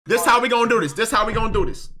This how we gonna do this. This how we gonna do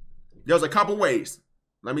this. There's a couple ways.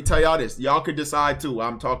 Let me tell y'all this. Y'all could decide too.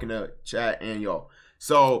 I'm talking to chat and y'all.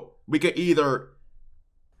 So we could either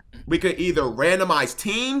randomize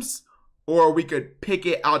teams or we could pick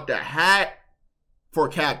it out the hat for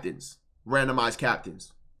captains. Randomize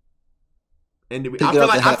captains. And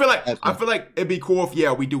I feel like it'd be cool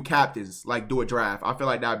if we do captains, like do a draft. I feel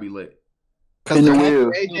like that'd be lit. Because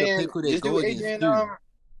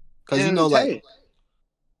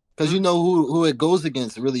you know who it goes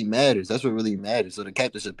against really matters. That's what really matters. So the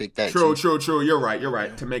captain should pick that. True. You're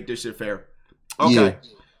right. To make this shit fair. Okay. Yeah.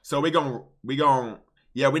 So we're not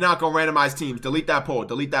gonna randomize teams. Delete that poll.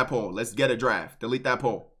 Let's get a draft. Delete that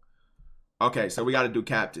poll. Okay, so we gotta do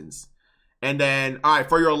captains. And then, all right,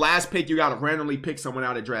 for your last pick, you gotta randomly pick someone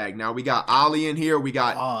out of drag. Now we got Ali in here. We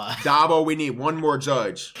got Dabo. We need one more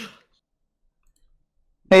judge.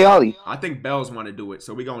 Hey, Ollie. I think Bells want to do it,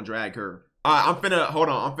 so we gonna drag her. All right, I'm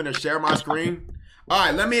finna share my screen. All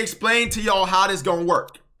right, let me explain to y'all how this gonna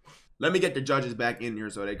work. Let me get the judges back in here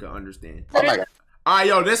so they can understand. Oh my God. All right,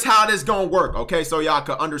 yo, this how this gonna work, okay? So y'all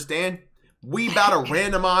can understand. We about to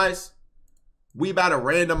randomize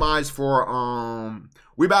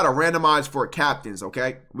for captains,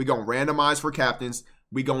 okay? We gonna randomize for captains.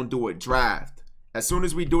 We gonna do a draft. As soon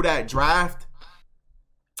as we do that draft,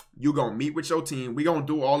 you gonna meet with your team. We gonna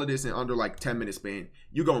do all of this in under like 10-minute span.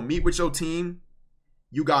 You gonna meet with your team.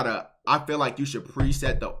 I feel like you should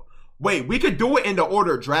preset wait, we could do it in the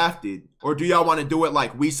order drafted. Or do y'all want to do it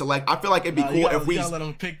like we select? I feel like it'd be cool if we let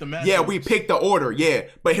them pick the matchups. Yeah, we pick the order, yeah.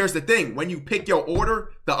 But here's the thing. When you pick your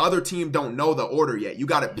order, the other team don't know the order yet. You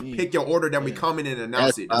got to pick your order, then we come in and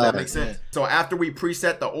announce it. Does that make sense? Yeah. So after we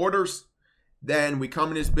preset the orders, then we come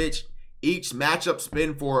in this bitch. Each matchup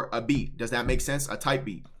spin for a beat. Does that make sense? A type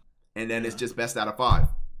beat. And then it's just best out of 5.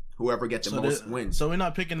 Whoever gets the most wins. So we're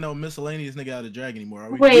not picking no miscellaneous nigga out of drag anymore,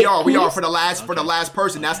 are we? We are for the last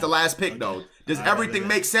person. That's the last pick though. Does everything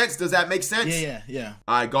make sense? Does that make sense? Yeah.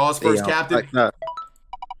 All right, Gauze first, captain. No.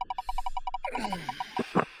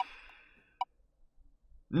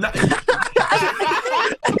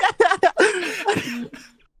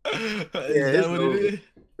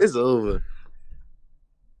 It's over.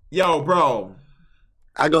 Yo, bro.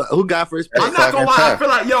 Who got first pick? I'm not gonna lie. I feel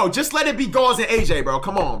like, just let it be Gauze and AJ, bro.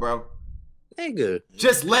 Come on, bro. Nigga.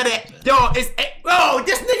 Just let it. Yo, this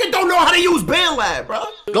nigga don't know how to use BandLab, bro.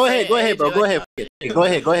 Go ahead, bro. Go ahead. Go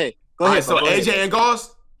ahead. All right, so AJ and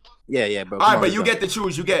Gauze? Yeah, bro. All right, but you get to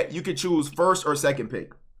choose. You can choose first or second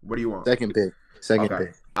pick. What do you want? Second pick.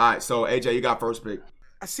 Pick. All right, so AJ, you got first pick.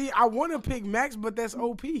 See, I want to pick Max, but that's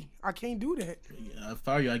OP. I can't do that. I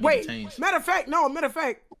fire you. I get Wait, changed. matter of fact,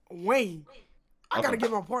 Wayne. I gotta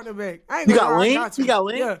get my partner back. I ain't you got Wayne? You got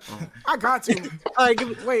Wayne? Yeah, I got to. All right, give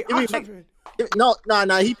me Max. No,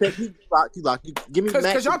 he picked. He locked. Give me Max.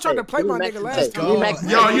 Because y'all tried to play my nigga last time.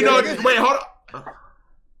 Wait, hold on.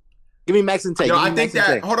 Give me Max and Tay. Yo, I think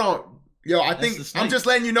that. Hold on. Yo, I think I'm just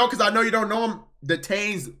letting you know because I know you don't know him. The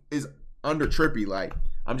Tanes is under Trippy. Like,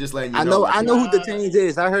 I'm just letting you know. I know who the Tanes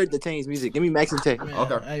is. I heard the Tanes music. Give me Max and Tay.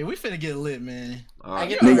 Okay. Hey, we finna get lit, man. We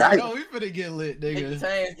finna get lit, nigga.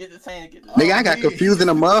 Get the Tanes. Nigga, I got confused in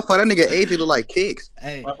a motherfucker. That nigga AJ look like kicks.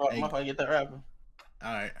 Hey, get that rapper.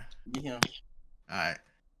 All right. Get him. All right.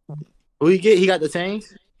 Who he get? He got the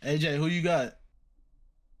Tanes? AJ, who you got?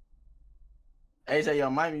 AJ,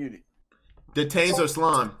 yo, my muted. The Tanes or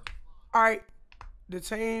Slime? All right. The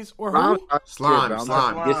Tanes or who? Slime. Get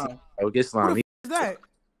Slime. Who the f is that?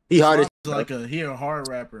 He hard as he a hard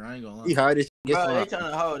rapper. I ain't gonna lie. He hard as They trying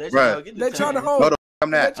to hold. They trying to hold.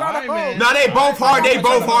 I'm that. No, they both hard. They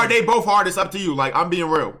both hard. It's up to you. Like, I'm being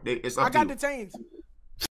real. It's up to you. I got the Tanes.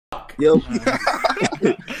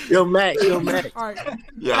 Yo, Max. All right.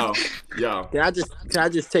 Yo. Can I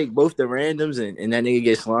just take both the randoms and that nigga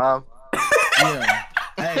get Slime? Yeah.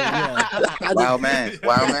 Hey, yeah. Wild man.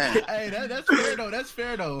 Hey, that's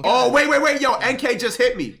fair though. Oh, wait. Yo, NK just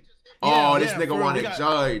hit me. Yeah, this nigga wanted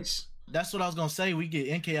judge. That's what I was gonna say. We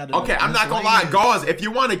get NK out of Okay, I'm not gonna lie, Gauze. If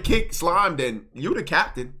you want to kick Slime, then you the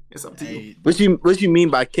captain. It's up to you. What you mean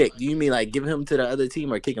by kick? Do you mean like give him to the other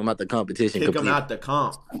team or kick him out the competition? Kick him out the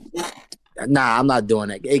comp. Nah, I'm not doing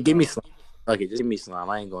that. Hey, give me Slime. Okay, just give me Slime.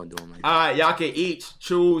 I ain't gonna do him like that. All right, y'all can each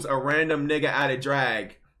choose a random nigga out of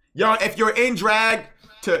drag. Yo, if you're in drag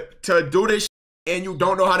to do this and you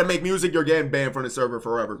don't know how to make music, you're getting banned from the server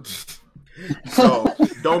forever. So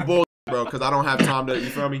don't bull, bro, because I don't have time to. You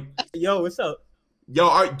feel me? Yo, what's up?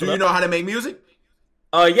 Yo, do you know how to make music?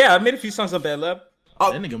 Yeah, I made a few songs on BandLab.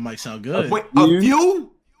 That nigga might sound good. Wait, a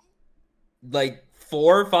few? Like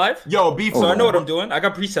 4 or 5? Yo, so I know what I'm doing. I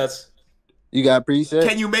got presets. You got presets?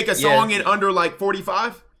 Can you make a song in under like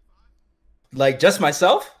 45? Like just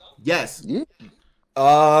myself? Yes,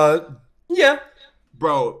 Yeah. Yeah.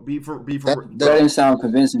 bro. Be for That didn't sound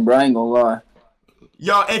convincing, bro. I ain't gonna lie.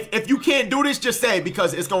 yo. If you can't do this, just say it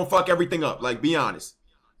because it's gonna fuck everything up. Like, be honest.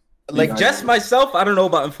 Like just myself, I don't know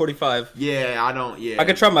about M45. Yeah, I don't. Yeah, I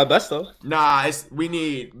could try my best though. Nah, we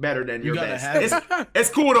need better than your gotta best. have It's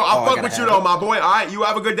cool though. I'll I fuck gotta with you have though, it. my boy. All right, you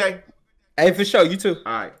have a good day. Hey, for sure, you too.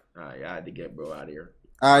 All right. I had to get bro out of here.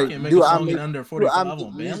 All right, Can't make do a I song make in under do 45 I on make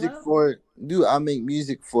Band music Lab? for? Do I make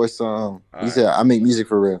music for some? He right. said I make music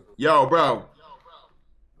for real. Yo, bro.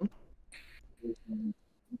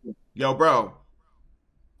 Yo, bro.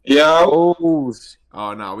 Yo.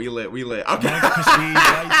 Oh, No, we lit. Okay. Crispy,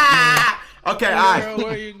 light Okay, all right.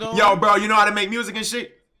 Where you going? Yo, bro, you know how to make music and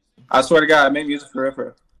shit? I swear to God, I make music for real, for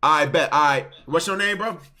real. I bet. All right. What's your name,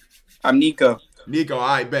 bro? I'm Nico. Nico,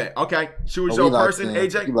 I bet. Okay. Choose we your locked person, in.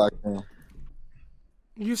 AJ. We locked in.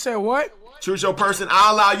 You said what? Choose your person.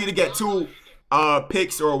 I'll allow you to get 2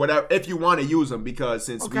 picks or whatever if you want to use them because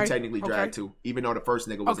since we Okay, technically dragged 2, even though the first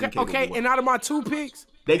nigga was Okay, incapable. okay. And out of my 2 picks,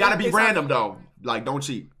 They gotta be it's random though. Like, don't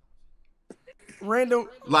cheat. random.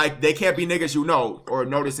 Like, they can't be niggas you know or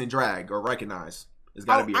notice in drag or recognize. It's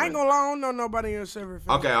gotta be I ain't random. gonna lie, I don't know nobody in server.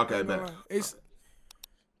 Okay, I ain't gonna bet. lie. It's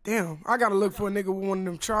damn. I gotta look for a nigga with one of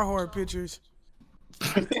them tryhard pictures.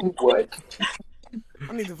 What?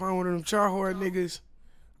 I need to find one of them tryhard niggas.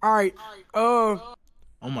 All right. Oh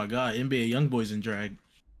my God, NBA YoungBoys in drag.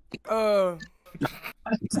 Who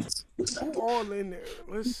all in there?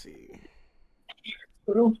 Let's see.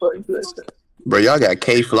 Bro, y'all got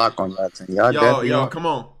K Flock on y'all team. Y'all definitely Yo, on- come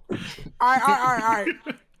on. All right.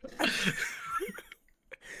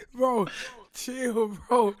 Bro, chill,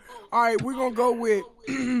 bro. All right, we're gonna go with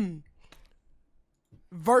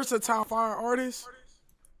versatile fire artist.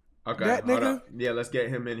 Okay, That hold nigga? up. Yeah, let's get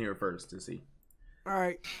him in here first to see. All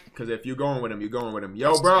right. Because if you're going with him, you're going with him.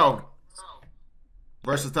 Yo, bro.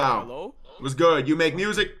 Versatile. Hello? What's good? You make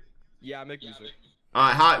music? Yeah, I make music.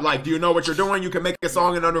 All right, do you know what you're doing? You can make a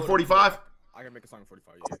song in under 45? I can make a song in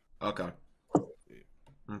 45, yeah. Okay.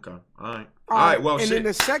 Okay. All right. All right, well, and shit. then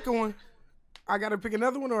the second one, I gotta pick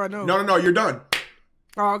another one or I know? No, you're done.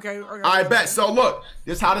 Oh, okay. Okay. I bet. So look,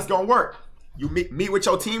 this is how this gonna work. You meet with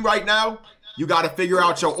your team right now. You got to figure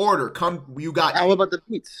out your order. You got. What about the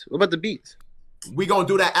beats? What about the beats? We gonna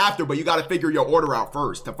do that after, but you got to figure your order out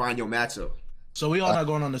first to find your matchup. So we all not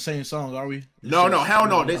going on the same song, are we? No, hell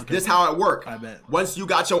no. This how it work. I bet. Once you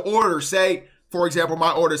got your order, say for example,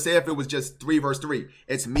 my order. Say if it was just 3 versus 3,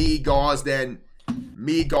 it's me, Gauze, then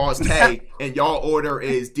me, Gauze, Tay, and y'all order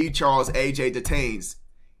is D Charles, AJ, Detains.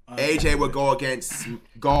 AJ would go against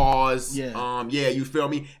Gauze. Yeah. You feel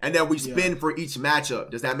me? And then we spin for each matchup.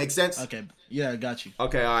 Does that make sense? Okay. Yeah, I got you.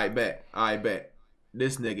 Okay, I bet.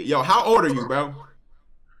 This nigga. Yo, how old are you, bro?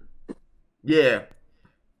 Yeah.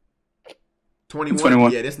 21.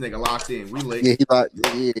 21. Yeah, this nigga locked in. We lit. Yeah, he locked.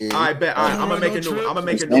 Yeah. I bet. All right, I'm gonna make a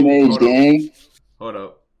Same new. age, gang. Hold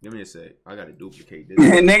up. Give me a sec. I gotta duplicate this.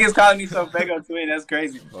 Niggas calling me some big on Twitter. That's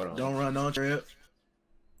crazy. Hold on. Don't run, don't trip.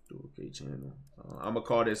 Duplicate channel. I'm gonna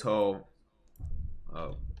call this whole.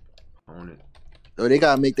 On it. Oh, they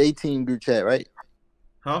gotta make their team group chat, right?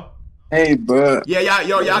 Huh? Hey, bro. Yeah,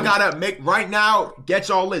 y'all gotta make right now. Get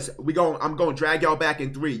y'all list. I'm gonna drag y'all back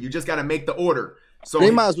in 3. You just gotta make the order. So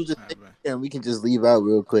They might as well just stay here and we can just leave out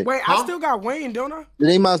real quick. Wait, I still got Wayne, don't I?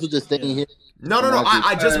 They might as well just stay in here. No.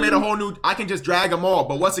 I just made a whole new. I can just drag them all.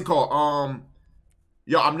 But what's it called?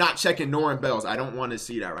 Yo, I'm not checking Norin Bells. I don't want to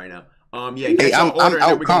see that right now. Yeah, get Hey, your I'm order and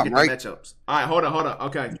then we can out, get right? the matchups. All right, hold on.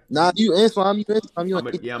 Okay. Nah, you in slime, you in slime, you I'm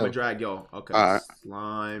in. gonna drag y'all. Okay. All right.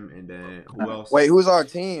 Slime and then who else? Wait, who's our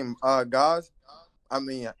team? Guys? I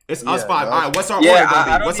mean, It's yeah, us 5. guys. All right, what's our Yeah, order I gonna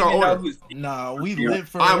be? don't What's our even know order? who's. Nah, we live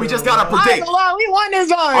for. All right, we just gotta predict. We won this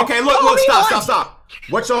game. Okay, look, stop.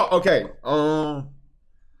 What's y'all? Okay.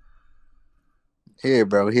 Here,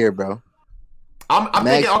 bro. I'm Max.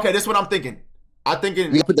 thinking. Okay, this is what I'm thinking. I'm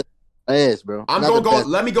thinking. We gotta put the ass, bro. I'm Not gonna the go. best.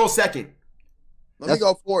 Let me go second. Let me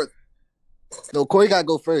go fourth. No, Corey gotta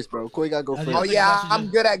go first, bro. Corey gotta go I first. think- Oh, yeah, I'm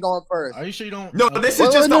good at going first. Are you sure you don't? No, okay. this Wait,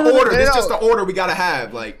 is just no, the no, order. no, This is no. just the order we gotta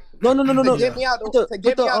have. Like, No. To get me out Put the, to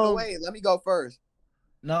get put me the, out the way, let me go first.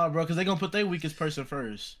 Nah, bro, because they're gonna put their weakest person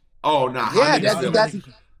first. oh nah. Yeah, how niggas that's- do that's- it?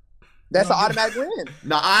 That's No, an automatic win.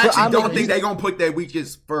 Nah, I But actually I'm don't like- think they gonna put their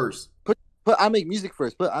weakest first. But I make music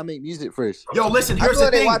first. Yo, listen. I Here's feel the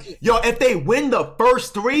like they thing. watch it. Yo, if they win the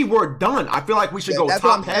first 3, we're done. I feel like we should Yeah, go that's what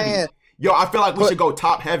top I'm heavy. saying. Yo, I feel like we But- should go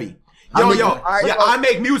top heavy. I Yo, make- Alright, yeah, well- I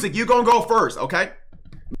make music. You gonna go first, okay?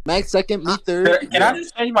 Max second, me third. Can I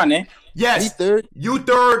just change my name? Me Yes. third. You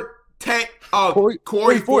third.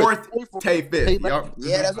 Corey fourth. Tay fifth. Tay Yup.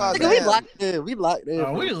 Yeah, that's what I'm Nigga, we saying. locked in. We locked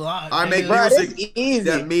in. We locked. I make Bro, music. this easy.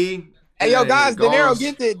 That me Hey, yo, guys, De Niro Gauze.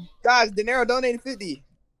 gifted. Guys, De Niro donated 50.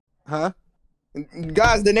 Huh?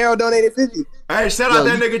 Guys, De Niro donated 50. Hey, shout out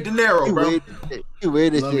that nigga De Niro, bro. You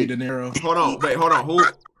weird as Love you, shit. De Niro. Hold on, wait, hold on.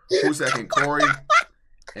 Who second? Corey.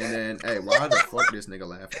 And then, hey, why the fuck this nigga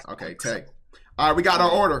laughing? Okay, Tay. All right, we got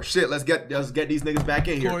our order. Shit, let's get these niggas back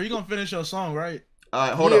in here. Corey, you gonna finish your song, right? All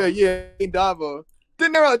right, hold up. Yeah, Davo. De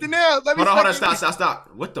Niro, let me Hold on,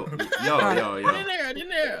 stop. What the?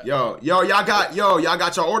 Yo. Y'all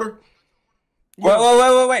got your order?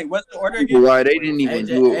 Wait. What's the order again? Why they didn't even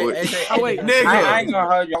do it? Oh, wait. Nigga. I ain't gonna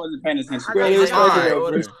hold you. I wasn't paying attention.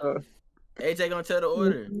 AJ gonna tell the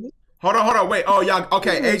order. Hold on, wait. Oh, y'all.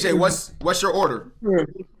 Okay, AJ, what's your order?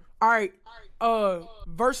 All right.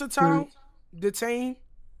 Versatile, Detain,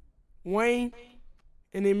 Wayne,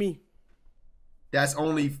 and then me. That's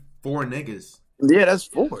only 4 niggas. Yeah, that's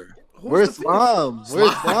 4. Where's Slime?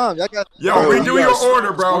 Where's Slime? Y'all got. Yo, Bro, redo your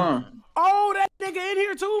order, bro. Oh, that nigga in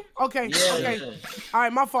here too? Okay. Yeah. Okay. All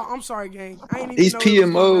right, my fault. I'm sorry, gang. I ain't even He's know it was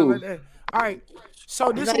going PMO. on like that. All right.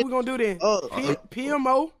 So this is what we're gonna do then.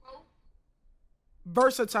 PMO,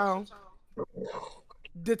 Versatile,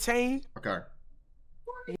 Detain, Okay.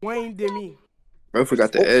 Wayne, then me. Bro,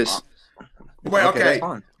 forgot the S. Wait, okay. that's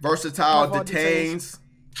fine. Versatile, My fault, detains.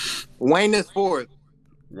 Wayne is 4th.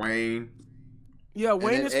 Wayne. Yeah,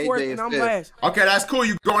 Wayne then is 4th AJ and I'm is last. Okay, that's cool.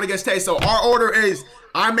 You going against Tay. So our order is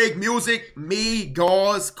I make music, me,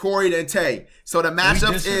 Gauze, Corey, then Tay. So the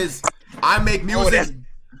matchup is I make music.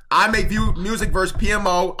 I make music versus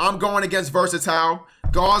PMO. I'm going against Versatile.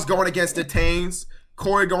 Gauze going against Detains.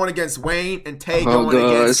 Corey going against Wayne, and Tay going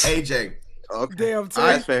against AJ. Okay. Damn, Tay. All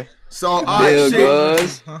right. So all right,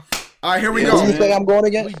 shit. All right, here we go. Who you say I'm going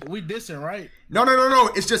against? We dissing, right? No.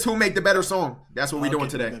 It's just who make the better song. That's what we're doing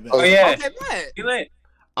today. Oh yeah. Okay, bet. You lit.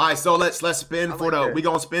 All right, so let's spin for that. we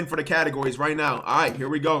gonna spin for the categories right now. All right, here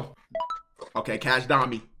we go. Okay, Cash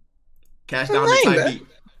Dami type beat.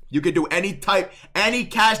 You can do any Cash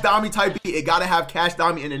Dami type beat. It gotta have Cash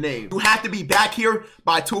Dami in the name. You have to be back here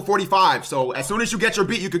by 2:45. So as soon as you get your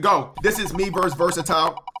beat, you could go. This is me versus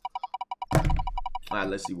Versatile. All right,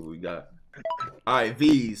 let's see what we got. All right,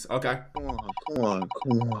 V's. Okay. Come on.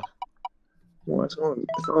 What's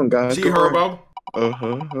on, guys? G Herbo.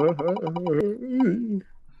 Uh-huh.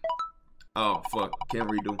 Oh fuck, can't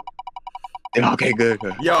redo. Okay, good.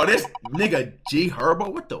 Yo, this nigga G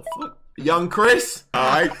Herbo. What the fuck? Young Chris. All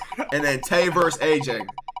right, and then Tay versus AJ.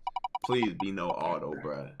 Please be no auto,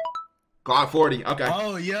 bruh. Glock 40. Okay.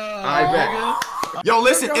 Oh yeah. All right, bet. Yo,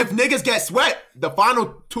 listen, if niggas get sweat, the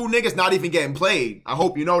final 2 niggas not even getting played. I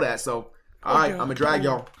hope you know that. So, all right, I'm gonna drag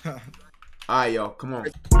y'all. All right, yo, come on.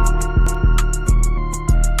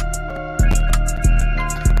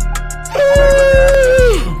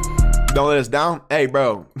 Don't let us down. Hey,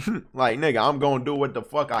 bro. Like, nigga, I'm gonna do what the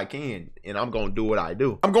fuck I can, and I'm gonna do what I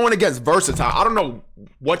do. I'm going against Versatile. I don't know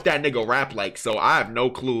what that nigga rap like, so I have no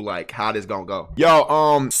clue, like, how this gonna go.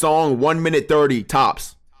 Yo, song 1 minute 30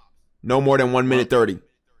 tops. No more than 1 minute 30.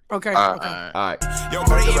 Okay. All right. Yo,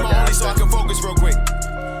 put an emo only so I can focus real quick.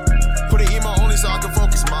 Put an emo only so I can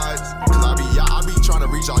focus my eyes. Cause I be trying to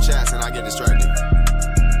reach all chats and I get distracted.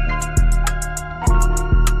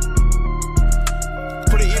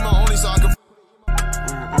 Put an emo only so I can.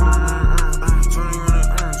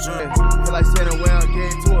 Feel like sitting around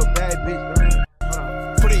getting to a bad bitch.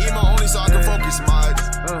 Put an emo only so I can focus my eyes.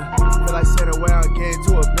 Feel like sitting around getting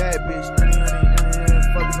to a bad bitch.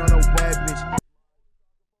 Focus on no bad bitch.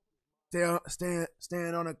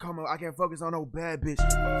 Stand on the come up. I can't focus on no bad bitch.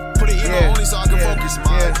 Put an emo only so I can focus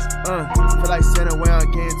my eyes. Feel like sitting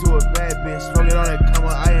around getting to a bad bitch. Focus on the come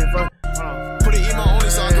up. I ain't fuck. Put an emo only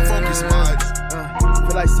so I can focus my eyes.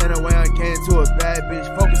 Feel like sitting around getting to a bad bitch.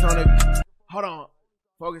 Focus on the. Hold on.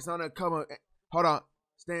 Focus on the come up. Hold on.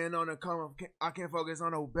 Staying on the come up. I can't focus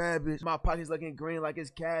on no bad bitch. My pockets looking green like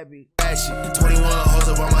it's cabbage. 21 hoes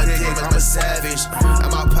up on my dick, I'm a savage.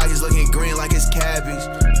 And my pockets looking green like it's cabbage.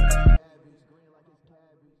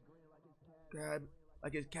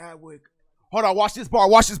 Like it's Cadwick. Hold on, watch this bar,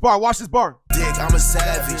 watch this bar, watch this bar. Dick, I'm a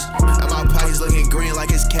savage. And my pockets looking green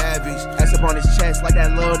like it's cabbage. That's up on his chest like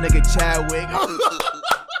that little nigga Chadwick. Oh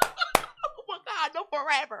my God, no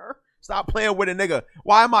forever. Stop playing with a nigga.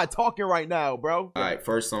 Why am I talking right now, bro? All right,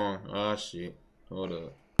 first song. Oh, shit. Hold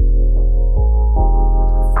up.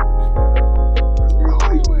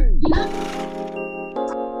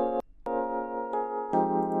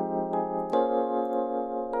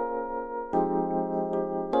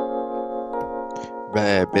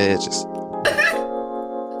 Bad bitches.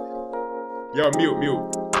 Yo, mute.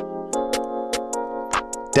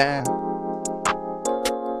 Damn.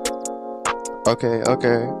 Okay.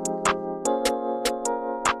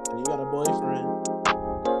 You got a boyfriend.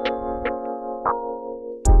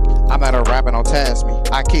 not a rapper, don't task me.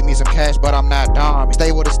 I keep me some cash, but I'm not dumb.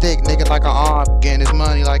 Stay with a stick, nigga, like an arm. Getting this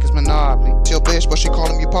money like it's Monopoly. She a bitch, but she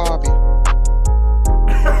calling me Poppy.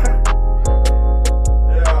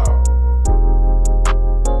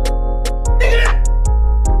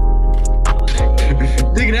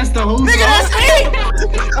 Nigga, that's the whole Nigga, that's it!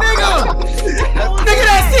 Nigga,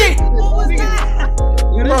 that's it! What was that?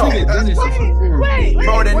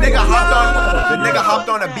 Bro, the nigga hopped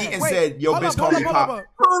on a beat and said, "Yo, bitch, call me Pop."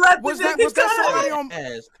 Was that somebody on?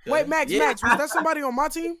 Wait, Max, was that somebody on my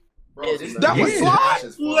team? Bro, that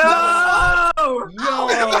was Slide? Yo!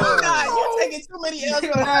 You're taking too many L's for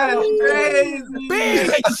that.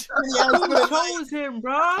 Bitch! Who chose him,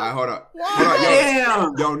 bro? Alright, hold up.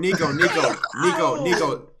 Yo,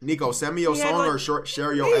 Nico, send me your song or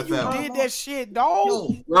share your FL. You did that shit,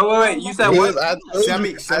 dog. Wait. You said what? Send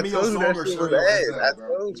me your song or share your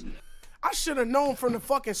FL. I should have known from the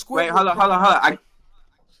fucking squid. Wait, hold on.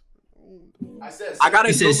 I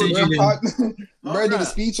gotta Google. Bro, did a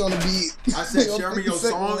speech on the beat. I said, share me your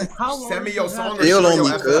song. Send me your song or Still share on your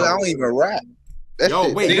me, FL. cuz. I don't even rap.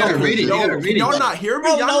 Yo, wait, y'all not hear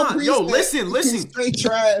me? Y'all not. Yo, listen.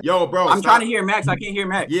 Yo, bro, I'm trying to hear Max. I can't hear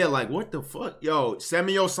Max. Yeah, like what the fuck? Yo, send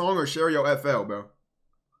me your song or share your FL, bro.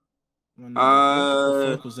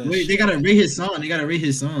 Wait, they gotta rate his song.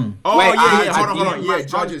 Oh, wait, yeah. Hold on. Yeah,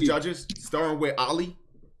 judges. Starting with Ali.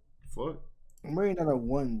 Fuck. I'm rating at a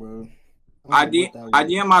 1, bro. I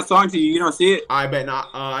DM my song to you. You don't see it? I bet not.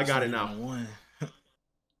 I got it now.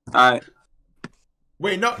 Alright.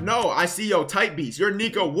 Wait, no. I see your type beats. You're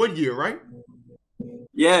Nico Woodyear, right?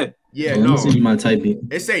 Yeah. Yeah, no. no. My type beat.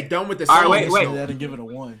 It say done with the song. Alright, wait. I didn't give it a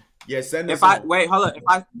 1. Yeah, send it. Hold up.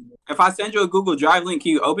 If I send you a Google Drive link,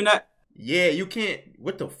 can you open that? Yeah, you can't.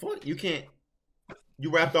 What the fuck? You can't. You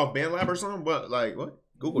rapped off BandLab or something? But like what?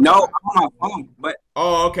 Google Drive. No, I'm on my phone. But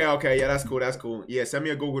okay. Yeah, that's cool. Yeah, send me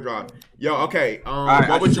a Google Drive. Yo, okay.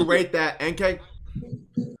 What would you rate that, NK?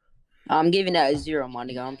 I'm giving that a 0, my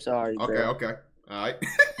nigga. I'm sorry. Okay. All right.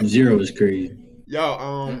 0 is crazy. Yo,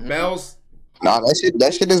 Bells. Nah, that shit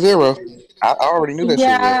is 0. I already knew that shit.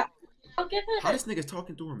 Yeah, I'll give it. How this nigga's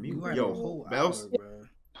talking through a mute? Yo, Bells.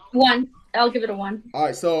 1. I'll give it a 1. All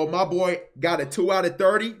right, so my boy got a 2 out of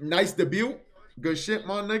 30. Nice debut. Good shit,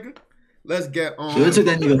 my nigga. Let's get on. So it took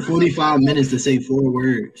that nigga 45 minutes to say 4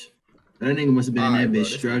 words. That nigga must have been in that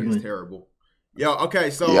bitch struggling. Terrible. Yo, okay,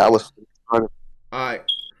 so yeah, I was. All right,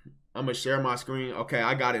 I'm gonna share my screen. Okay,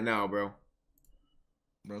 I got it now, bro.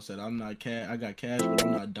 Bro said I'm not cat. I got cash, but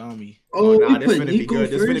I'm not dummy. Oh, nah, this finna be good.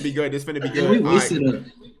 This finna be good.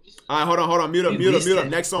 All right, hold on. Mute up.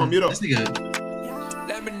 Next song, mute up.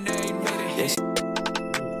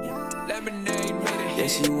 Yeah,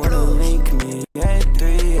 she wanna link me at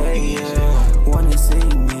 3 a.m. Wanna see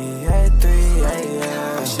me at 3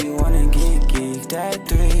 a.m. She wanna get geeked at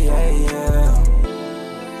 3 a.m.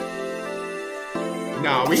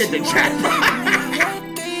 Nah, we hit the jackpot.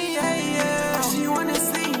 She wanna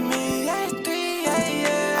see me at 3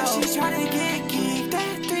 a.m. She's trying to get geeked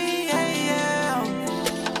at 3 a.m.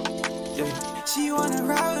 Yeah. She wanna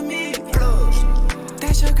ride with me.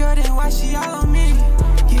 That's your girl, then why she all on me?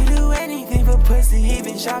 You do anything for pussy,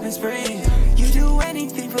 even shopping spree. You do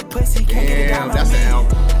anything for pussy, can't get it down on me.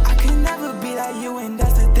 I can never be like you, and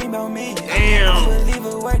that's the thing about me. Damn. I believe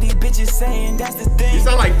a word these bitches saying, that's the thing. You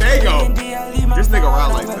sound like Fago. This nigga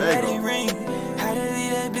ride like Fago. Had to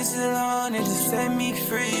leave that bitch alone and just set me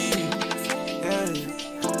free.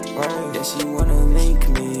 Yeah, she wanna link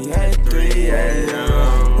me at 3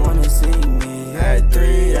 a.m. Wanna see me at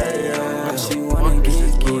 3 a.m. She wanna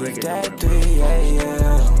get geeked at 3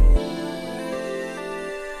 a.m.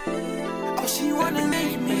 Oh, she wanna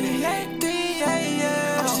link me at 3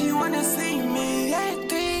 a.m. Oh, she wanna see me at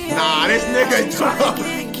 3 a.m. Nah, this nigga drunk.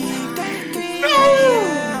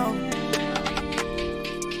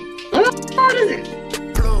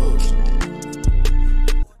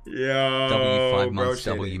 Yo, W5 bro, months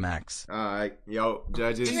WMax. Alright, yo,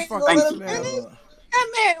 judges. That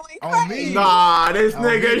man on me. Nah, this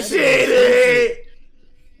nigga shitty.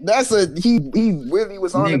 That's he really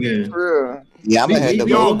was on it for real. Yeah, I'm gonna head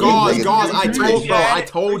Yo, Gauze, I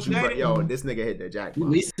told you, but yo, this nigga hit the jackpot. We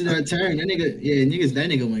wasted our turn. That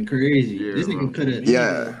nigga went crazy. Yeah, this nigga could have.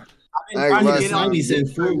 Yeah. He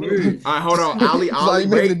said 4 words. All right, hold on. Ali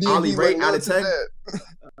rate out of 10.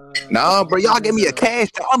 Nah, bro, y'all give me a cash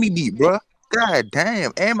dummy beat, bro. God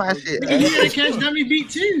damn, and my shit. He had a cash dummy beat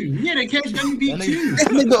too. That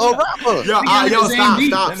nigga a rapper. Yo,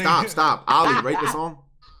 stop. Ali, rate the song.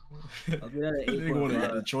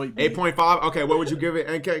 8.5. Okay, what would you give it,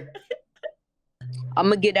 NK? I'm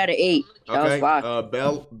gonna get that an 8. That was Okay. fine.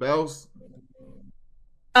 Bells.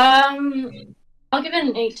 I'll give it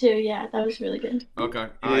an 8 too. Yeah, that was really good. Okay.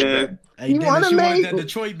 Yeah. Hey, Dennis, you wanted that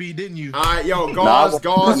Detroit beat, didn't you? All right, yo,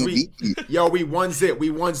 Gauze, we one zip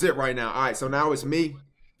right now. All right, so now it's me.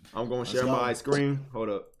 I'm gonna share my screen. Hold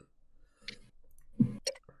up.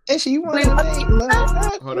 And she wants to make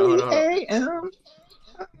love. Hold on.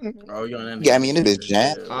 Oh, you on that? Yeah, I mean, it is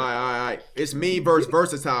jam. All right. It's me versus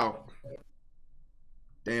Versatile.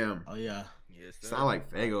 Damn. Oh yeah. Sound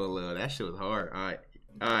like Fago a little. That shit was hard. All right.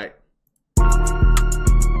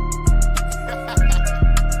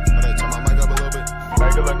 Turn my mic up a little bit.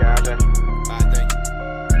 Make it look at that. Alright, thank you.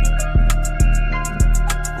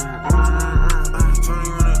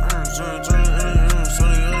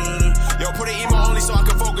 Yo, put it emo only so I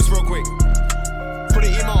can focus real quick. Put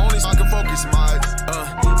it emo only so I can focus, mods.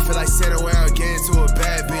 Feel like sitting where I get into a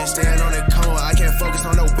bad bitch. Staying on the cone, I can't focus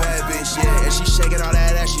on no bad bitch. Yeah, and she shaking all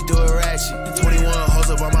that ass, she do it ratchet. 21 hoes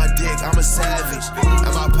up on my dick, I'm a savage.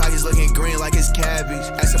 And my pockets looking green like it's cabbage.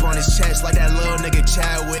 Ass up on his chest like that little nigga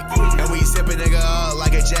Chadwick. And we zip a nigga up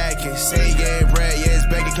like a jacket. Say yeah, bread, yeah, it's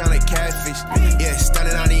bank account of catfish. Yeah,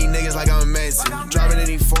 stunning on these niggas like I'm Messi. Driving in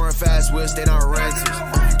these foreign fast wheels, they not rentals.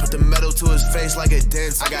 Put the metal to his face like a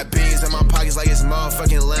dentist. I got beans in my pockets like it's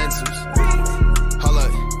motherfucking lentils. Hold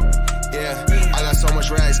up. Yeah, I got so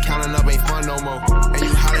much rags, counting up ain't fun no more. And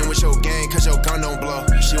you hiding with your gang, cause your gun don't blow.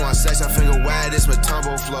 She want sex, I finger wide, this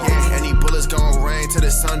Matumbo flow. Yeah, and these bullets gon' rain till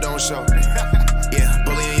the sun don't show. Yeah,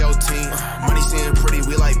 bullying your team. Money seeing pretty,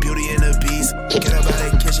 we like Beauty and the Beast. Get up out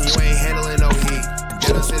of the kitchen, you ain't handling no heat.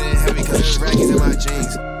 Get up sitting heavy, cause there's raggies in my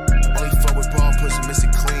jeans. Only fuck with ball pussy, miss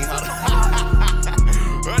it clean.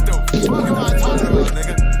 What the fuck am I talking about,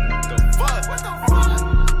 nigga?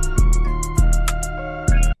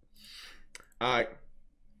 Alright.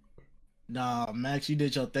 Nah, Max, you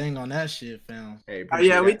did your thing on that shit, fam. Hey,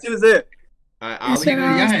 yeah, we choose it. Y'all had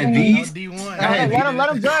V's. D1. Let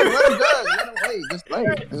him judge. Just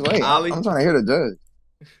wait. Ollie. I'm trying to hear the judge.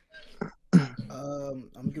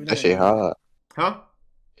 I'm giving That shit hard. Huh?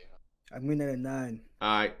 I'm giving that a 9.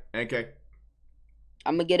 Alright, NK.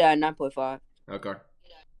 I'm gonna get a 9.5. Okay.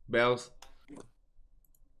 Bells.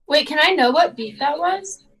 Wait, can I know what beat that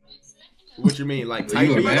was? What you mean, like Are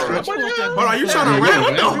you type beat? a Hold on, you trying to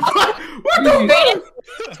rap? What the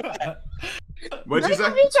fuck? What'd you say? You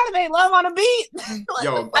trying to make love on a beat?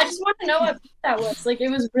 Yo, I just want to know what beat that was. Like, it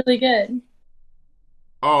was really good.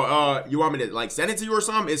 oh, you want me to like send it to you or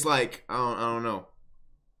something? It's like I don't know.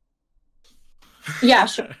 Yeah,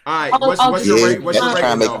 sure. All right, what's your rate? What's your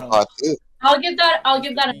rating though? I'll give that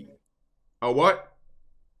A what?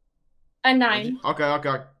 a 9. Okay, all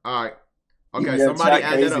right. Okay, Yeah, somebody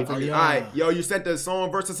chat add that crazy. up for me. All right, yo, you sent the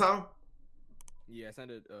song Versatile? Yeah,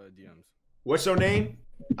 send it DMs. What's your name?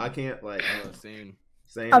 I can't like Same.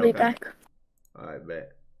 I'll be okay. back. All right,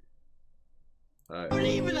 bet. All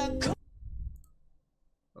right.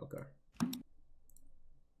 Okay.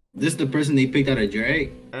 This the person they picked out of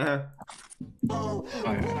Drake? Uh-huh.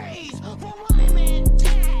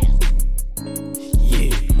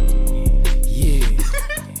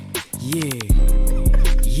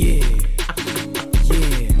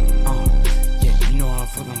 You know how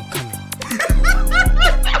far I'm coming.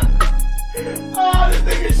 Oh, this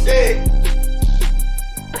nigga shit.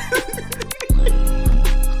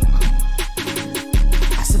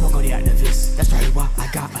 I said I'll go the activist. That's probably why I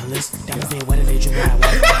got a list. Diamonds they wetter, they drink right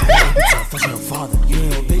away. I fucking your father. You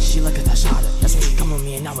ain't your bitch, she like a Tashada. That's when she come with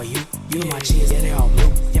me and now with you. You know my cheers, yeah, they all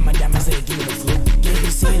blue. Yeah, my diamonds, they give me the flu. Yeah, you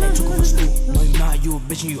saying they took over school. No, you not, you a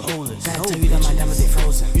bitch and you holders. Gotta tell you that my diamonds, they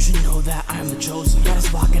frozen. You should know that I'm the chosen. Got a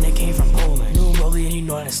spark and it came from Poland. New rollie and you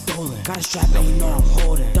know that it's stolen. Got a strap and you know I'm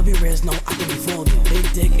holding. W Riz, no, I can be folding.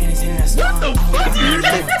 Big dick and it's in that slime. What the fuck are you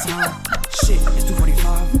doing? Shit, it's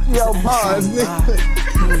 2:45. Yo, pause,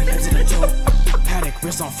 Head to the toe. Paddock,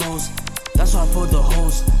 wrist on froze. That's why I pulled the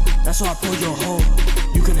hose. That's why I pulled your hoe.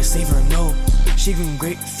 You couldn't save her, no. She been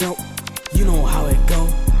great throat. You know how it go.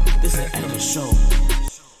 This is the end of the show.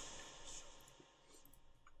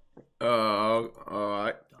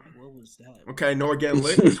 Alright. What was that? Okay, Nor getting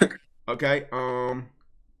lit. Okay, What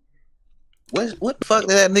the fuck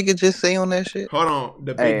did that nigga just say on that shit? hold on.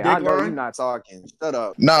 The big Hey, dick I know line? you're not talking. Shut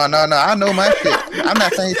up. No, I know my shit. I'm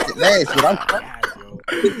not saying shit nasty, but I'm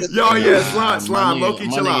Yo, yeah, slime, my Loki,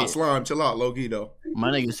 nigga- chill my out, nigga- slime, chill out, Loki though. My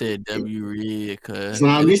nigga said W Red, cuz.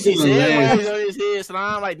 Slime, this He is said a when he was on his head,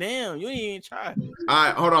 Slime, like, damn, you ain't even try.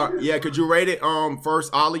 Alright, hold on. Yeah, could you rate it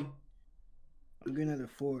first, Ollie? I'm giving that a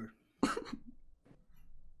 4.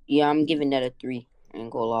 Yeah, I'm giving that a 3. I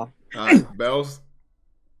ain't gonna lie. Alright, Bells.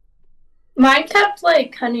 Mine kept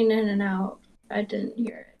like cutting in and out. I didn't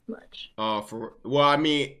hear it much. Well, I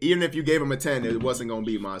mean, even if you gave him a 10, it wasn't gonna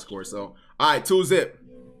be my score. So alright, 2 zip.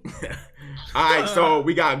 All right, so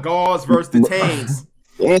we got Gauze versus the Tames.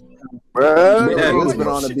 Bro, Yeah, who's been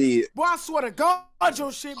on the beat? Boy, I swear to God,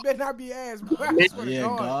 your shit better not be ass. Boy, I swear to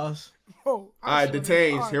God. Gauze. Oh, All right, the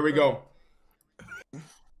Tames. Here we go.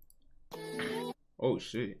 Oh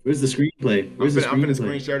shit. Where's the screenplay? Where's the screenplay? I'm gonna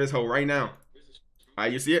screen share this whole right now. All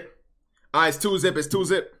right, you see it? All right, it's 2-zip. It's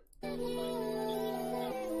 2-zip.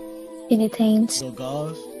 In it tames. So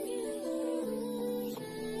Gauze.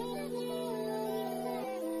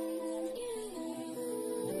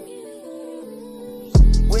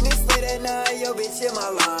 When it's late at night, yo bitch in my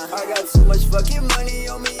line. I got too much fucking money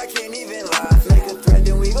on me, I can't even lie. Make a threat,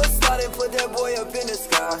 then we gon' slide and put that boy up in the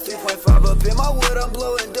sky. 3.5 up in my wood, I'm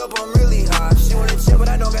blowing dope, I'm really high. She wanna chill, but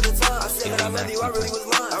I don't got the time. I said that I love you, I really was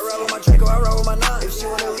lying. I ride with my Draco, I ride with my 9. If she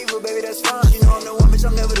wanna leave, well, baby, that's fine. She know I'm the one, bitch,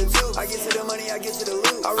 I'm never the two. I get to the money, I get to the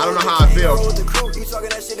loot. I don't know how I feel. You talking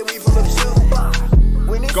that shit, then we from the shoot.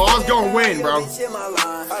 Gauze gonna win, bro.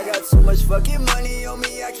 I got too much fucking money on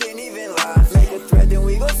me, I can't even lie. Make a threat, then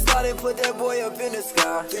we gon' slide and put that boy up in the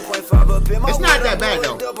sky. 3.5 up in my It's not that bad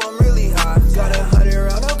though. I'm really high. Got 100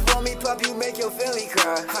 round up on me, pop, you make your family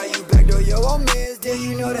cry. How you backdoor your own mans, then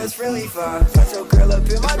you know that's friendly fire. Got your girl up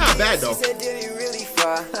in my not bad though. She said, damn, you really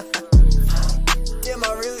fire. Damn,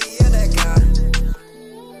 I really am that guy.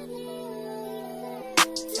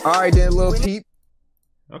 All right, then, little peep.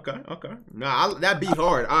 Okay. Nah, that beat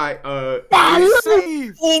hard. All right. Good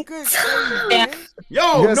save. Good save, man.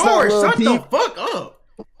 Yo, Yes, Norris, sir, shut Lil the fuck up.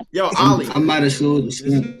 Yo, Ollie. I might have slowed the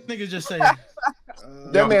school. Nigga just say.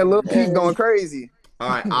 That man, Lil Peep, going crazy. All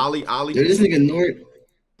right, Ollie. Yo, this nigga Nort.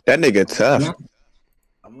 That nigga tough.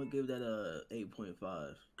 I'm gonna give that a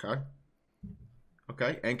 8.5.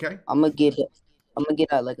 Okay, NK. I'm gonna give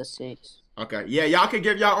that like a 6. Okay, yeah, y'all can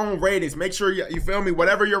give y'all own ratings. Make sure you feel me.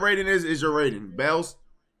 Whatever your rating is your rating. Bells.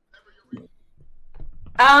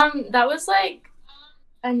 That was like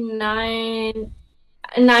a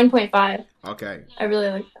 9.5. Okay. I really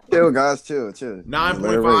like that. Chill, guys, chill.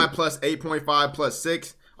 9.5 plus 8.5 plus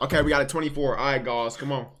 6. Okay, we got a 24. All right, guys,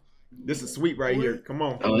 come on. This is sweet right here. Come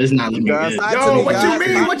on. Oh, it's not looking good. Yo, what you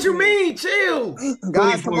mean? What you mean? Chill.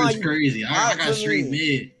 24 is crazy. I got straight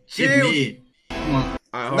mid. Chill. Mid. Come on.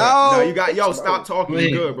 All right, no, you got. Yo, stop talking.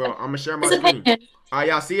 You good, bro? I'm gonna share my screen. All right,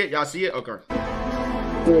 y'all see it? Okay.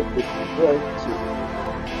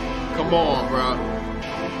 Come on, bro.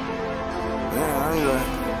 Man, I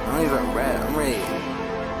don't even rap. I'm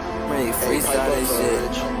ready to freestyle this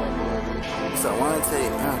shit. So one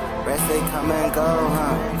take, rest they come and go,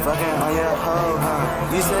 fucking on your hoe,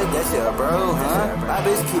 You said that's your bro, My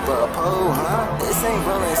bitch keep a pole, This ain't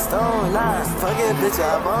Rolling Stone, nah. Fuck it, bitch,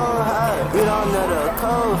 I'm on, You don't know the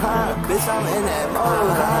code, Bitch, I'm in that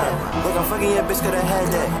mode, Look, I'm fucking your bitch, coulda had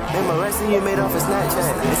that. Remember resting you made off a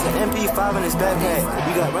Snapchat. It's an MP5 in his backpack.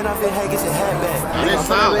 You got run off your head, get your hat back. Nigga, I'm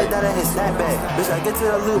fucking red dot at his snapback. Bitch, I get to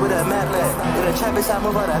the loot with a map back. With a trap, bitch, I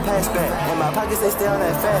move all that pass back. In my pockets, they stay on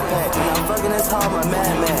that fat pack. And I'm fucking this home, a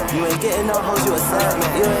madman. You ain't getting no hoes, you a sad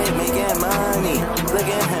man. You ain't making money. Look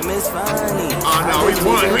at him, it's funny. Oh no, we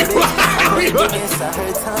won. Inside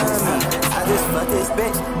her tummy. I just fuck this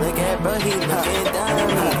bitch. Look at bro, he looking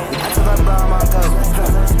dummy. I took my bro on my go.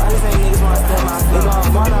 All these niggas wanna steal my food. We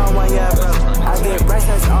gon' one-on-one, yeah, bro. I get bright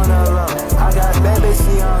shots on the low. I got bad bitch,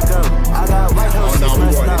 she on go. I got white hoes, she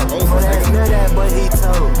must know. For that meal, that boy, he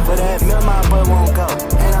told. For that meal, my boy won't go.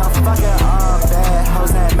 And I'm fucking on bad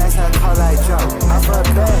hoes that max I call like Joe. I fuck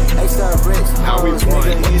bad, extra rich. Now we won.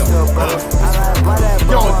 Nigga, you still broke. I like buy that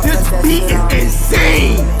boy. Yo, this beat is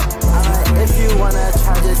insane. If you wanna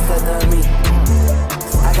try, just cut the meat.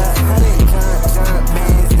 I got 100 jump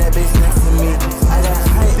bands, that bitch next to me. I got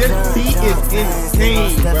 100 This beat is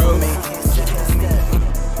insane, bro.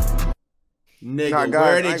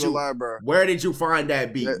 Nigga, where did you find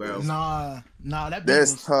that beat, bro? Nah, that beat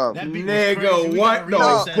That's was tough. That beat Nigga, was what the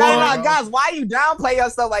fuck? No, guys, why you downplay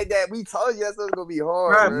yourself like that? We told you that was gonna be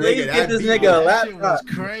hard. Bro, please get this nigga a laptop.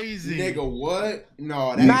 Crazy. Nigga, what?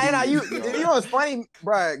 No, you know what's funny,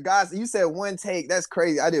 bro? Guys, you said one take. That's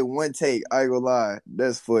crazy. I did one take. I ain't gonna lie.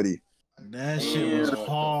 That's funny. That shit was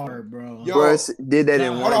hard, bro. Yo, bro, did that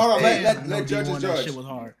in one. Hold on. Let judges judge. That shit was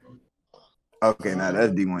hard. Okay, now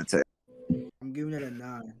that's D1 take. I'm giving it a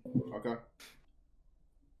 9. Okay.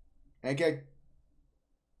 NK?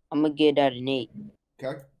 I'm gonna give that an 8.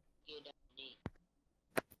 Okay.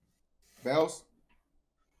 Bells?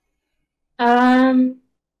 I'll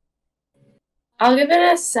give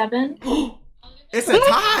it a 7. It's a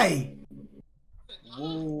tie.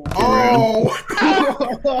 Oh.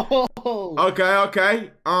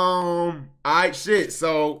 Okay. All right, shit.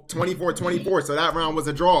 So 24-24. So that round was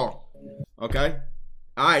a draw. Okay.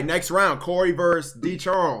 All right, next round. Corey versus D.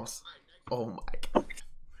 Charles. Oh my God.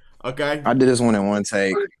 Okay. I did this one in one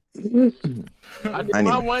take. I did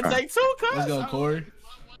my one take too, cuz. Let's go, Corey.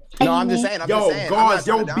 No, I'm just saying. Guys,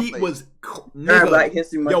 your beat was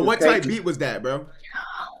nigga. Yo, what type beat was that, bro?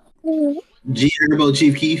 G Herbo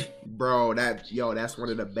Chief Keef. Bro, that's one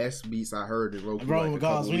of the best beats I heard in Roku. Bro, like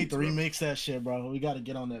guys, we need to remix that shit, bro. We got to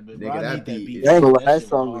get on that bit. Bro. Nigga, I that need that beat. beat. That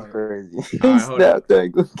song was crazy. Alright, hold on.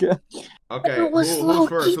 Okay, It was who's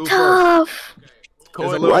first? Who's tough.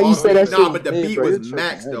 first? Why you say that shit? Nah, but the Man, beat bro, was you're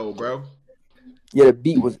max tripping. though, bro. Yeah, the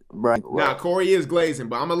beat was right. Nah, Corey is glazing,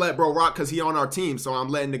 but I'm gonna let bro rock because he on our team, so I'm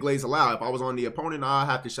letting the glaze allow. If I was on the opponent, I'll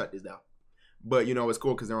have to shut this down. But you know, it's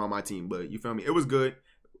cool because they're on my team. But you feel me? It was good.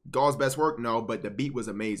 Gall's best work, no, but the beat was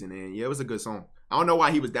amazing, and yeah, it was a good song. I don't know why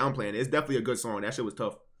he was downplaying it. It's definitely a good song. That shit was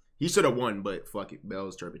tough. He should have won, but fuck it.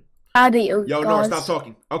 Bell's tripping. Adios. Yo, Nor, stop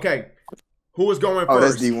talking. Okay, who was going Oh,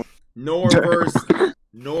 that's first? D1.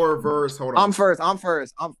 Nor verse. Hold on. I'm first. I'm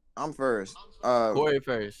first. Corey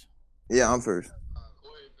first. Yeah, I'm first.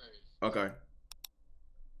 Okay.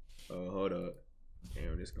 Hold up.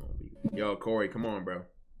 Damn, this gonna be. Yo, Corey, come on, bro.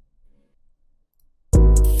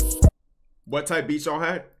 What type beats y'all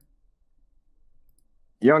had?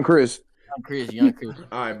 Young Chris. Young Chris.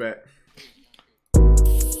 All right, bet.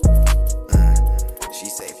 She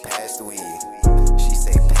say pass the weed. She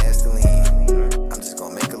say pass the lean. I'm just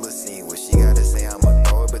gonna make a little scene. What she gotta say, I'ma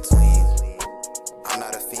throw it between. I'm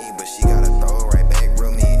not a fiend, but she gotta throw it right back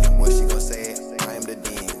real mean. What she gonna say? I am the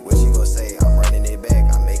dean. What she gonna say? I'm running it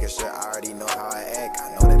back. I'm making sure I already know how I act.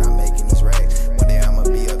 I know that I'm making these racks. One day I'ma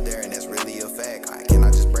be up there, and that's really a fact. I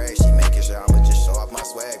cannot just brag. She making sure I'ma just show off my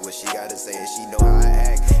swag. What she gotta say is she know how I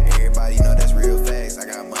act. Everybody know that's real facts. I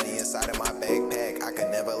got money inside of my backpack. I could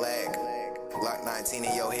never lag. Glock 19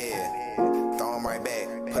 in your head. Throw him right back.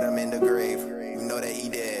 Put him in the grave. You know that he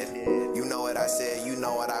dead. You know what I said. You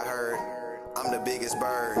know what I heard. I'm the biggest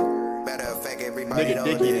bird. Matter of fact, everybody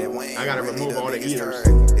knows that Wayne. I gotta remove all the eaters.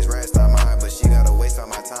 His rats not mine, but she gotta waste all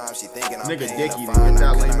my time. She thinking I'm Nigga paying Dickie, the fine. get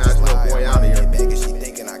that lame ass little boy out of here. She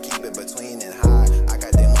thinking I keep it between and high. I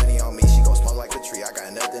got that money on me. She gon' smoke like a tree. I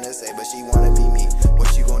got nothing to say, but she wanna be me.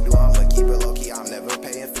 What she gon' do? I'ma keep it low key. I'm never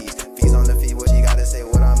paying fees. Fees on the fee. What she gotta say?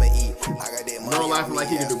 What I'ma eat? I got that money. Bro laughing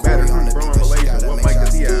like he can do better. Bro in Malaysia. What mic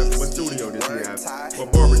does he have? What studio does he have?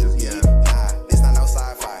 What barber does he have? This not no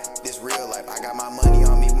sci-fi. This real life. I got my money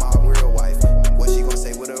on me, my real wife. What she gon'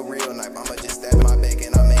 say with a real knife? I'ma just stab my back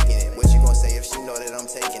and I'm making it. What she gon' say if she know that I'm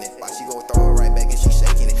taking it? Why she gon' throw it right back and she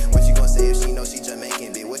shaking it? What you gon' say if she know she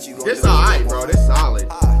Jamaican? Bitch, what you gon' do? This alright, bro. This solid.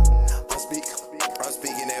 I'm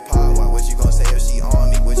speaking that power. What you gon' say if she on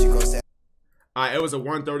me? What you gon' say? Alright, it was a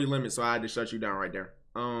 130 limit, so I had to shut you down right there.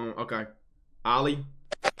 Okay. Ollie.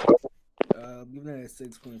 I'm giving that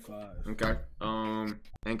 6.5. Okay.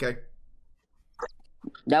 NK.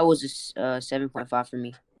 That was a 7.5 for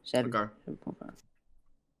me. 7. Okay. 7.5.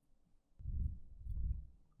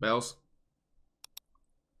 Bells.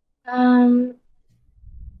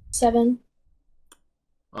 7.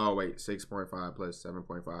 Oh wait, 6.5 plus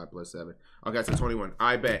 7.5 plus 7. Okay, so 21.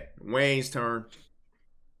 I bet. Wayne's turn.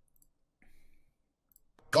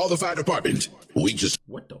 Call the fire department. We just...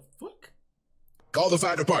 What the fuck? Call the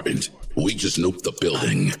fire department. We just nuked the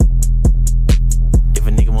building. If a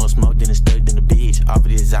nigga want smoke, then it's stuck in the beach. Off of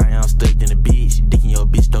this Zion, I'm stuck in the beach. Dicking your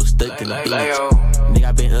bitch, though, stuck in the beach. Nigga,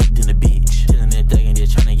 I been up in the beach. Chillin' and thuggin',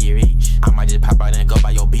 just tryna get rich. I might just pop out and go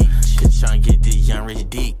by your beach. Cause tryna get this young rich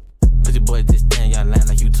deep. Pussy boy just stand, y'all land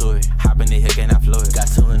like you tour it. Hop in the hill, and I floor it. Got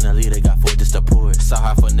 2 in the leader, got 4 just to pour it. Saw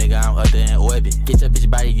how for nigga, I'm up there in orbit. Get your bitch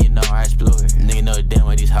body, you know I explore it. Nigga know damn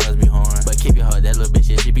well these hoes be horn. But keep your hoe, that little bitch,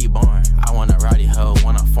 yeah, she be born. I want a rowdy hoe,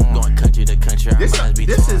 want a form. Going country to country, I must be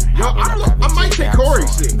This is, yo, I might take Corey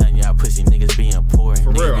shit. None y'all pussy niggas being poor. For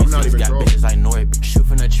real, I'm not even got trolling. bitches like Norbit. Shoot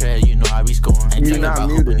from the trail, you know I be scoring. Ain't talking about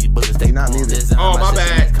hooping these bullets, they not muted. Oh, my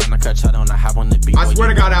bad. I swear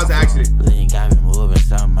to God, that was an accident. Lean got me moving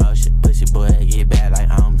some motion. Pussy boy, get bad like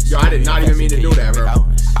homies. Yo, I did not even mean to do that, bro.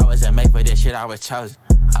 I wasn't made for this shit, I was chosen.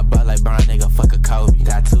 I bought like Brown nigga, fuck a Kobe.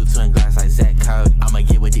 Got 2 twin glass like Zach Cody. I'ma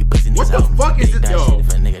get with these pussy niggas. What the fuck is this, yo? If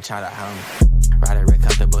a nigga try to hold me. Ride a red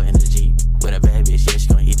comfortable in the Jeep. With a bad bitch, yeah, she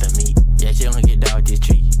gon' eat the meat. Yeah, she gon' get down with this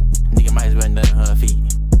tree. Nigga might as well nothing her feet.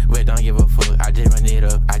 Wait, don't give a fuck, I just run it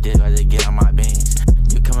up. I just rather get on my bands.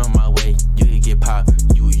 You coming my way, you can get popped.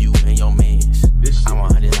 You and your mans. I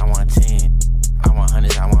want hundreds, I want 10. I want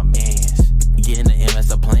hundreds, I want bands. Get in the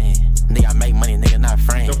MS a plan. Nigga, I make money, nigga, not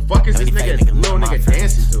friends. The fuck is this nigga, little nigga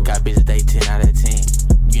dancing to? Got bitches, they 10 out of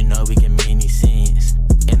 10. You know we can make any scenes.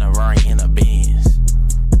 In a Rari, in a Benz.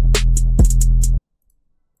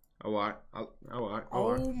 Alright.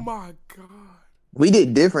 Oh my god. We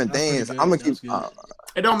did different things. I'm gonna keep.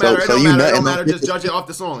 It don't matter. It don't matter. Just judge it off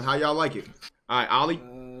the song. How y'all like it? All right, Ollie.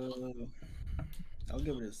 I'll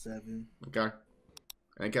give it a 7. Okay.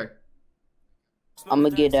 Okay. I'm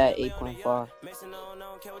gonna get that 8.5.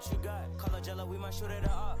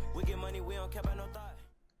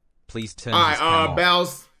 Please turn. All right,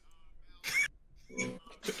 Bells.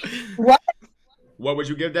 What? What would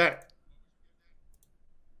you give that?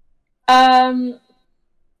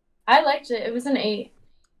 I liked it. It was an 8.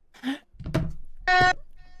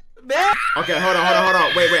 Okay, hold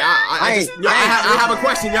on. Wait. I have a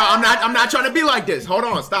question, y'all. I'm not trying to be like this. Hold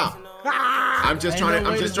on, stop. I'm just trying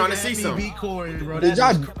to see something. Did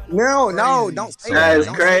y'all? No, don't say that.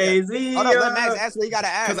 That's crazy. Hold on, let Max ask what you gotta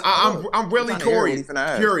ask. Because I'm really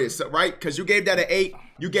curious, right? Because you gave that an 8.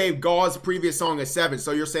 You gave Gauze' previous song a 7.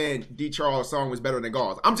 So you're saying D. Charles' song was better than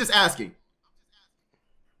Gauze. I'm just asking.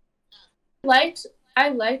 I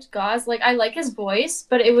liked Gauze. Like, I like his voice,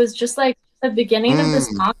 but it was just like the beginning of the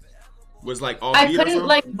song was like all I couldn't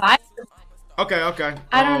like vibe. Okay.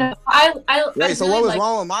 I don't know. Wait, so what was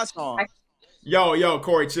wrong with my song? Yo,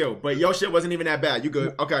 Corey, chill. But your shit wasn't even that bad. You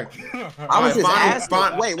good? Okay. I was just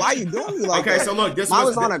asking. Wait, why are you doing me like that? Okay, so look, I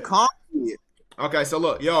was on a comedy. Okay, so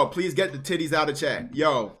look, yo, please get the titties out of chat.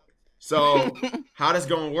 Yo, so how this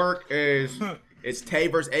gonna work is it's Tay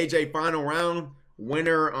versus AJ final round.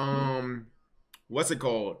 Winner, what's it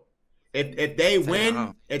called? If they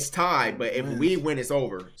win, it's tied. But if we win, it's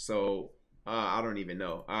over. So I don't even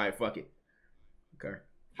know. All right, fuck it. Okay.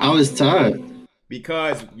 How is tied?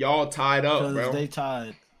 Because y'all tied up, bro. They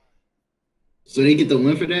tied. So they get the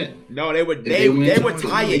win for that? No, they would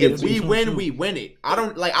tie it. If we win, we win it. I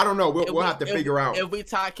don't know. We'll have to figure out. If we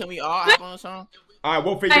tie, can we all have on a song? All right,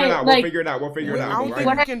 we'll figure it out. We'll figure it out. I don't think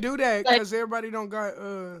we can do that because everybody don't got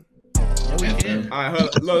All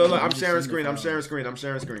right, look. I'm sharing screen.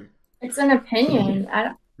 It's an opinion.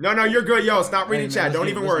 No, you're good, yo. Stop reading chat. Don't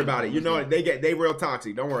even worry about it. You know they real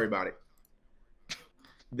toxic. Don't worry about it.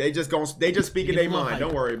 They just speaking their mind.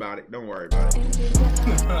 Don't worry about it. Yeah.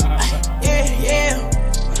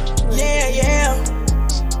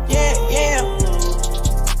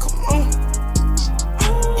 Come on.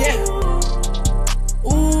 Yeah.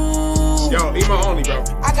 Ooh. Yo, emo only, bro.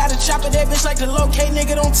 I got a chopper that bitch like the locate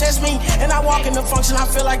nigga, don't test me. And I walk in the function, I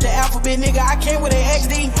feel like the alphabet nigga. I came with an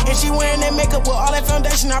XD, and she wearing that makeup with all that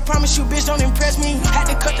foundation. I promise you, bitch, don't impress me. Had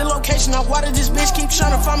to cut the location, I watered this bitch, keep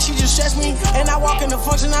trying to find me, she just stress me. And I walk in the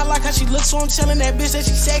function, I like how she looks, so I'm telling that bitch that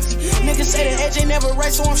she sexy. Niggas say the edge ain't never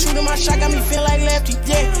right, so I'm shooting my shot, got me feel like lefty.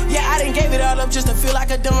 Yeah, I done gave it all up just to feel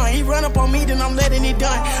like a don. He run up on me, then I'm letting it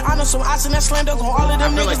done. I know some ice and that slam dunk on all of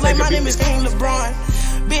them niggas like my name is King LeBron.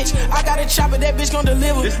 Bitch, I got a chopper, that bitch gon'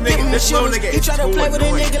 deliver. This little nigga You try to play with a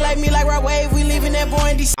nigga like me, like right wave. We leaving that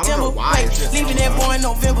boy in December. Leaving that boy in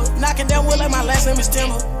November. Knocking down wood like my last name is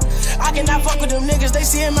Timber. I cannot fuck with them niggas, they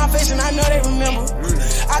see in my face and I know they remember.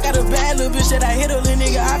 I got a bad little bitch that I hit a little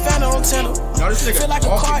nigga, I found her on Tinder. Feel like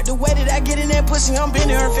a card, the way that I get in that pussy, I'm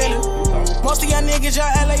bending her fender. Most of y'all niggas, y'all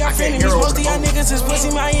act like y'all enemies. Most of y'all niggas is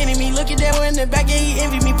pussy my enemy. Look at that one in the back, yeah, he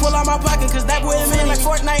envy me. Pull out my pocket, cause that boy is man like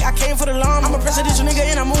Fortnite. I came for the llama. I'm a presidential nigga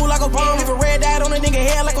and I move like Obama. If a red dot on a nigga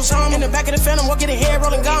head like Osama. In the back of the Phantom, walking the head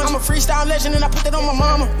rolling gone. I'm a freestyle legend and I put that on my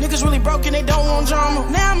mama. Niggas really broken, they don't want drama.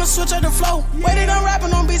 Now I'ma switch up the flow. Wait, they done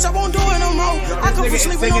rapping on beats, I won't do it no more. I come from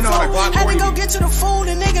sleeping on flow. Had to go get to the food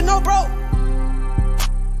and nigga no bro.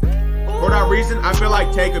 For that reason, I feel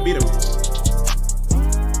like Tay could beat him.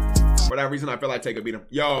 For that reason, I feel like Tay could beat him.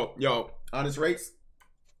 Yo, honest rates,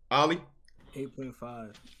 Ollie.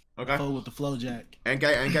 8.5. Okay. Flow with the flow jack. NK.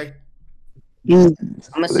 I'm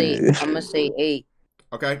gonna say 8.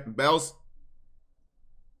 Okay, Bells.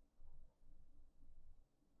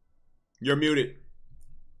 You're muted.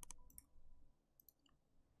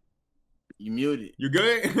 You muted. You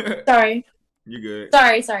good? Sorry. You good?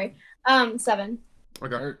 Sorry. 7.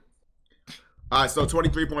 Okay. All right, so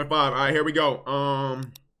 23.5. All right, here we go.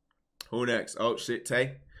 Who next? Oh shit,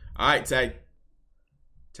 Tay. All right, Tay.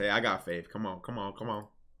 Tay, I got faith. Come on. Come on,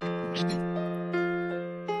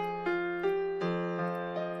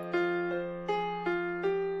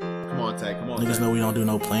 Tay. Niggas know we don't do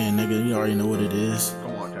no playing, nigga. You already know what it is.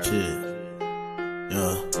 Come on, Tay. Shit.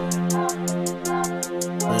 Yeah.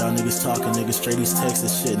 Y'all niggas talking, nigga, straight East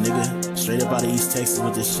Texas shit, nigga. Straight up out of East Texas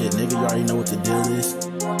with this shit, nigga. You already know what the deal is.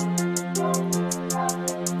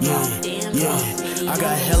 Yeah. I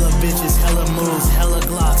got hella bitches, hella moves, hella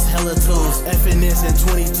Glocks, hella tools, FNS and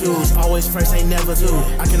 22s. Always first, ain't never do.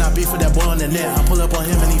 I cannot beef with that boy on the net. I pull up on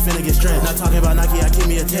him and he finna get stretched. Not talking about Nike, I keep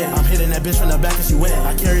me a tech. I'm hitting that bitch from the back and she wet.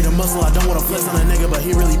 I carry the muscle, I don't wanna flex on a nigga, but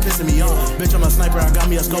he really pissing me off. Bitch, I'm a sniper, I got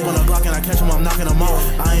me a scope on a Glock and I catch him, I'm knocking him off.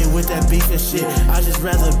 I ain't with that beef and shit, I just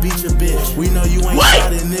rather beat your bitch. We know you ain't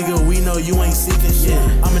got it, nigga, we know you ain't seeking shit.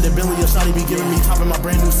 I'm in the Bentley, your shawty be giving me top of my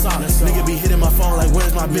brand new socks. Nigga be hitting my phone like,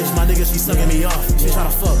 where's my bitch? My nigga, she sucking me off. She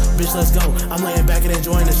tryna fuck, bitch, let's go. I'm laying back and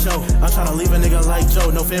enjoying the show. I'm tryna leave a nigga like Joe.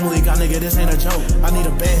 No family got nigga, this ain't a joke. I need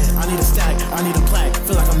a band, I need a stack, I need a plaque.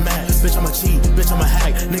 Feel like I'm mad, bitch, I'm a cheat, bitch, I'm a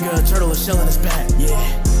hack. Nigga, a turtle, a shell in his back. Yeah,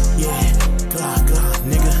 Glock,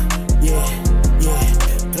 nigga. Yeah,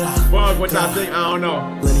 Glock. Bug, what y'all think? I don't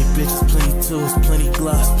know. Plenty bitches, plenty tools, plenty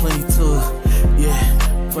gloss, plenty tools.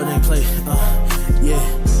 Yeah, for they play,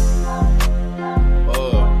 yeah.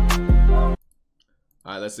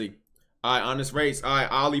 All right, let's see. All right, on this race. All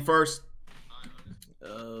right, Ollie first.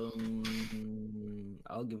 I'll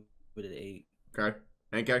give it an 8. Okay.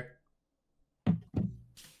 NK.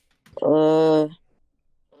 I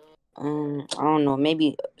don't know,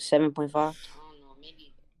 maybe 7.5.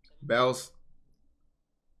 Bells.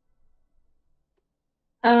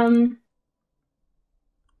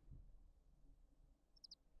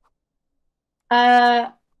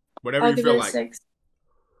 Whatever I'll you give feel it a like. 6.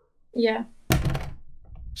 Yeah.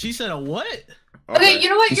 She said a what? Okay, you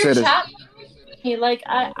know what? She Your said chat. Hey, like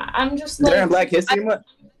I'm just like. Damn, Black History Month.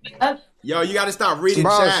 Yo, you gotta stop reading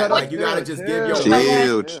Bro, chat. shut Like up. you gotta just give your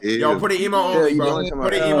Chill. Yo, put it emo only, bro.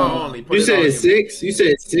 Put it emo only. Put You it said on 6. You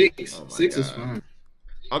said 6. Oh my 6 is God. fine.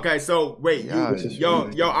 Okay, so wait, Yeah,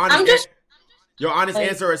 your honest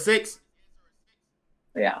answer is 6.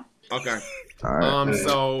 Yeah. Okay. All right.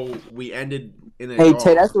 So we ended in a Hey, draw.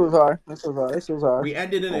 Tay, that shit was hard. That shit was hard. That shit was hard. We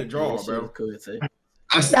ended in a draw, bro.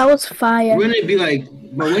 That was fire. Wouldn't it be like?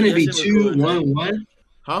 But wouldn't it be 2-1-1?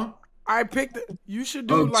 Huh? I picked it. You should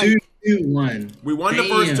do Oh, like 2-2-1. We won the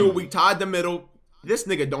first two. We tied the middle. This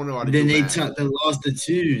nigga don't know how to Then do they math. they lost the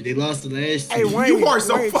 2. They lost the last 2. Hey, Wayne, You are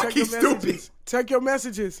so Wayne, check fucking your stupid. messages. Check your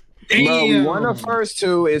messages. Bro, we Damn. won the first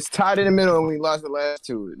 2. It's tied in the middle, and we lost the last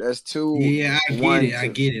 2. That's 2. Yeah, I get it. I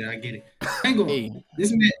get it. I ain't gonna,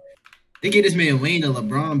 this man, they get this man Wayne a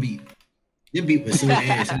LeBron beat. Your beat was so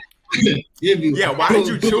ass. Yeah, why did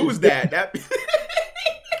you choose that? That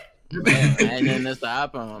And then that's the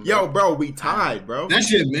iPhone. Yo, bro, we tied, bro. That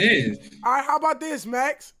shit, man. All right, how about this,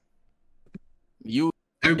 Max?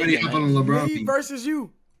 Everybody hop on LeBron Me beat. versus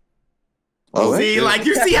you. Oh, see, like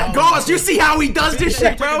you see how Goss, you see how he does this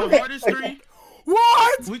shit, bro.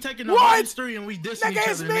 What? We taking the hardest 3 and we dissing each Nigga,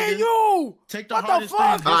 it's other, me and nigga. you. Take the What the hardest 3 fuck?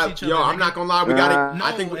 and diss each other. Yo, I'm not gonna lie, we got it. No,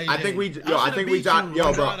 I think we, AJ. yo, I should've think we beat got, you. yo,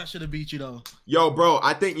 My bro. God, I should have beat you though. Yo, bro,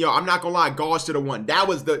 I think, yo, I'm not gonna lie, Goss should have won. That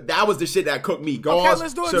was the shit that cooked me. Okay, Goss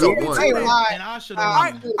let's do it. should have 2v2 won. then. And I should have All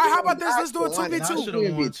right, won. how about this? Let's do it And I 2v2. should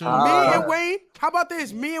have won too. Me and Wayne. How about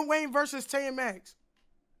this? Me and Wayne versus Tay and Max.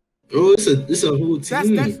 Oh, it's a whole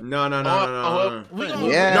team. No.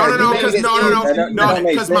 Yeah. No, because That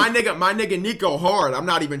because my nigga Nico hard. I'm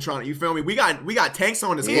not even trying to. You feel me? We got tanks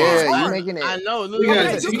on this squad. Yeah, you making it. I know. We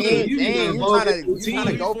got Damn, you trying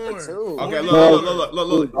to go for 2. Okay,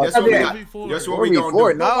 look. Guess what we gonna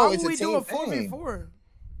do? No, Why it's would a we do a team thing. 4v4?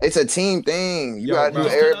 It's a team thing. You Yo, gotta bro. do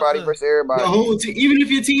everybody versus everybody. The whole team, even if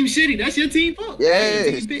your team's shitty, that's your team fault. Yeah. That's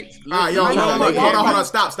your team pick. All right, yo, hold on.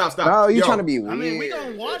 Stop. No, you Yo, trying to be weird. I mean, we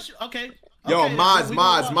gonna watch. Okay. Yo, Okay, Maz, we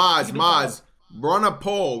can run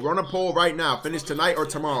a poll right now. Finish tonight or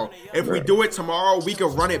tomorrow. If we do it tomorrow, we can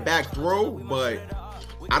run it back through, but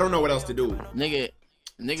I don't know what else to do.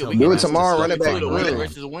 Nigga, we Do can it tomorrow, run it back the winner through.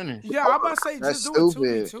 versus the winner. Yeah, I'm about to say That's just do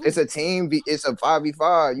it stupid. 2v2. It's a team. It's a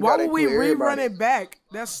 5v5. You Why gotta would we include rerun everybody. it back?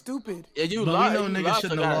 That's stupid. Yeah, you But lost. we know niggas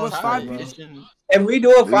shouldn't have lost. five bro. If we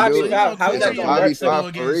do a We 5v5, how is It's a that gonna work?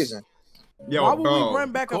 5v5 for a reason. Yo, Why would bro. we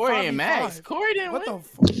run back a Corey 5v5? and Max. Corey didn't What win. the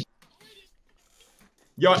fuck?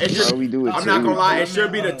 Yo, it should, Bro, we do it I'm not too. gonna lie. It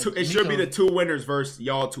should be the two. It should be the 2 winners versus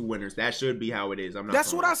y'all 2 winners. That should be how it is. I'm not.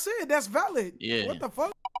 That's gonna what lie. I said. That's valid. Yeah. What the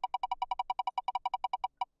fuck?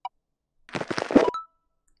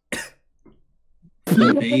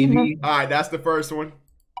 Baby. All right, that's the first one.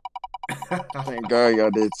 Thank God y'all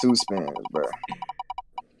did 2 spins, bro.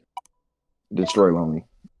 Detroit only.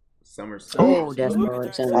 Summers. Oh, that's more Do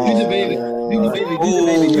the baby. Do the baby. Do the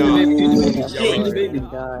baby. Do the baby. Do the baby.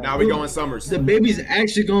 Now we going Summers. The baby's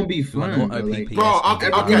actually gonna be fun. Bro, like, Bro, okay.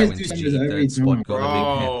 everything is 2 Summers every time.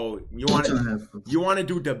 Bro, you want to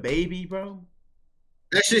do the baby, bro?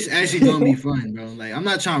 That's just actually gonna be fun, bro. Like, I'm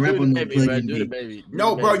not trying to rap on no plug and Do the beat. baby.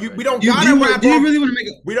 No, bro, we don't You gotta rap. do you really want to make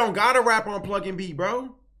a? We don't gotta rap on plug and beat,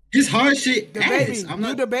 bro. His hard shit. The baby.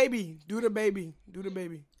 Do the baby. Do the baby. Do the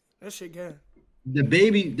baby. That shit good. The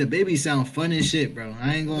baby sound fun as shit, bro.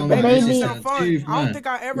 I ain't gonna The lie. baby That sound fun. I don't think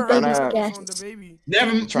I ever heard that on the baby.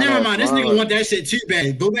 Never mind. This nigga want that shit too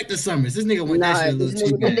bad. Go back to Summers. This nigga want that shit a little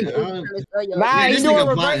too bad. Nah, this he doing nigga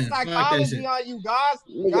reverse plotting. psychology on you, guys.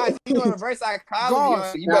 Guys, he doing reverse psychology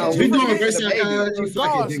on you. You Gauze, better doing reverse psychology.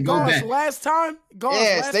 Fuck it, then go back. Last time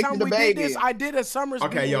the we baby. did this, I did a Summers.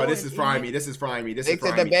 Okay, yo, this is frying me. This is frying me. This is Stick to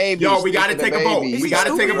frying the me. baby. Yo, we Stick gotta to take the a vote. baby. We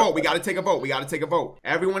gotta take a vote. We gotta take a vote. We gotta take a vote.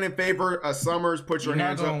 Everyone in favor of Summers, put your You're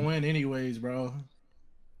hands not up. gonna win anyways, bro.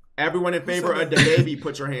 Everyone in favor of the baby,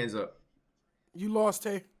 put your hands up. You lost,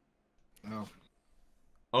 Tay. No.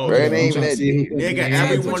 Oh, Bro, it ain't even that deep. nigga, Yeah,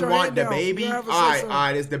 put everyone your want hand the down. baby? You have a Alright, say so.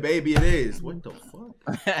 alright, it's the baby it is. What the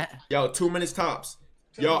fuck? Yo, 2 minutes tops.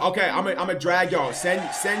 Yo, okay, I'm gonna drag y'all. Send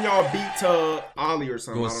y'all beat to Ollie or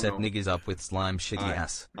something. Go I don't set know. niggas up with slime shitty Alright,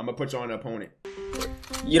 ass. I'm gonna put you on the opponent.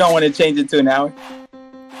 You don't want to change it to an hour?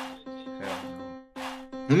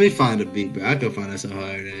 Let me find a beat, bro. I can find us a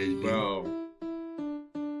hard ass beat. Bro.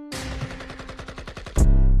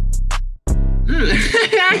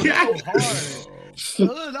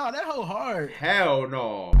 No, that whole hard. Hell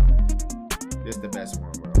no. This the best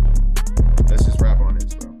one, bro. Let's just rap on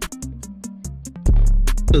this, bro.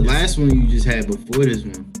 The last one you just had before this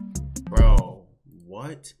one. Bro,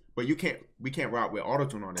 what? But we can't rap with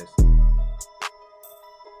autotune on this.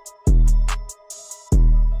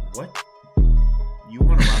 What? You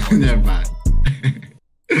wanna rap on this? Never mind.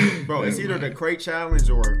 Bro, it's either the crate challenge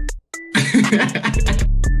or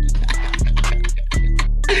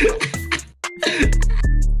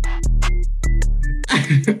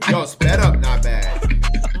yo, sped up not bad.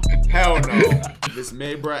 Hell no. This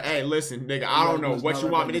mid, bro. Hey, listen, nigga, I don't know what you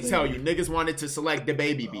want me to tell you. Niggas wanted to select the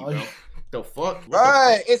baby beat, bro. The fuck?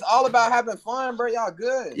 Right, it's all about having fun, bro. Y'all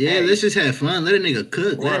good. Yeah, let's just have fun. Let a nigga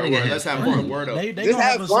cook. Let a nigga Let's have fun. Word up. Just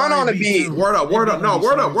have fun on the beat. Word up. No,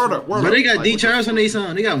 word up. But they got D Charles on their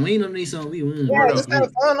song. They got Wayne on their song. We win. Yeah, let's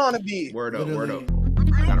have fun on the beat. Word up.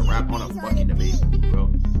 I gotta rap on a fucking debate, bro.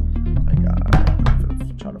 My God.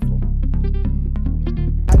 I'm trying to fall.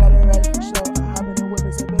 I got a rest for show. I hop in the whip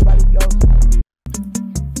and say, everybody go.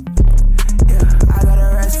 Yeah, I got a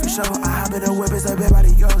rest for show. I hop in the whip and say,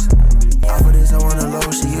 everybody goes. Off of this, I wanna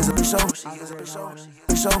low. She is a bitch show.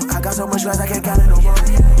 I got so much rest, I can't count it no more. I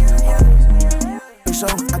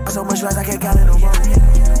got so much rest, I can't count it no more.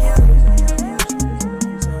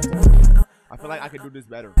 I feel like I could do this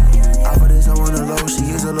better. Off of this, I wanna low. She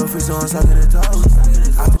is a little free, so I'm sucking the toes.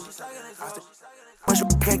 Much I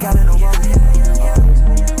can't count it no more.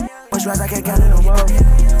 Much rest, I can't count it no more.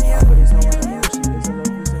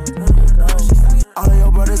 All of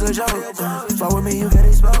your brothers are joke. Fuck with me, you get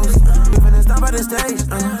exposed. You finna stop at the stage.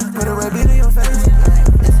 Put a red beat in your face.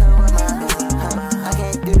 I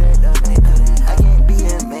can't do that, I can't be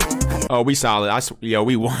a man. Oh, we solid. Yo,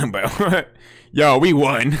 we won, bro. Yo, we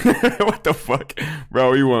won. What the fuck?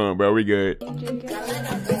 Bro, we won, bro. We good.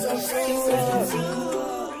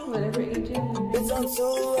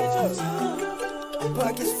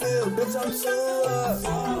 Pockets filled, bitch, I'm so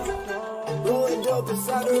up. Rolling dope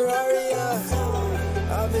inside the Rari,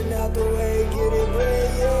 I've been out the way, getting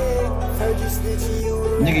bread, yeah. Heard you snitching, you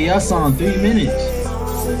Nigga, y'all song 3 minutes.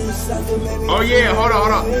 Oh yeah, hold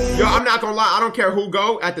on. Yo, I'm not gonna lie. I don't care who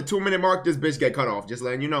go. At the 2 minute mark, this bitch get cut off. Just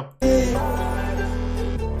letting you know. Wait,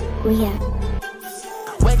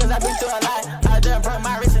 cause I've been through a lot. I done burnt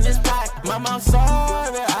my wrist in this pot. Mama, I'm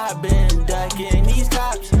sorry. I've been ducking these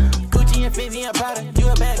cops. Gucci and Fizzy and Prada. You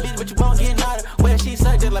a bad bitch, but you won't get nada. Where she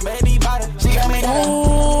sucked it like baby bought her. She got me.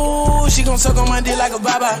 Ooh, she gon' suck on my dick like a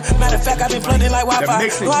baba. Matter of fact, I been plugged in like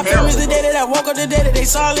Wi-Fi. No, I promise the day that I woke up the day that they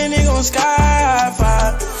saw a nigga on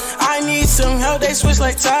Sky-Fi. I need some help, they switch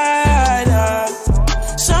like Tide.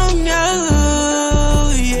 So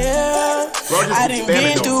no, yeah. I done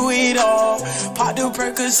been through it all. Pop the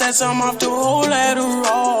Percocets, I'm off the whole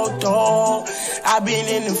Adderall, dawg. I been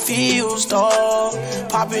in the fields, dawg.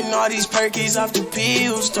 Popping all these Perkies off the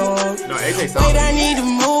pills, dawg. No, AJ, wait, I need to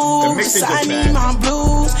move, cause I need my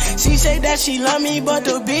blues. She say that she love me, but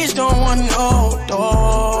the bitch don't wanna know,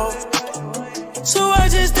 dawg. So I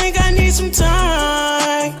just think I need some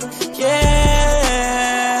time,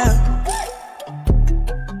 yeah.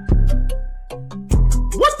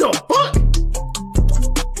 What the fuck?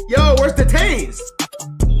 Yo, where's the Tanes?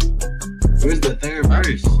 Where's the third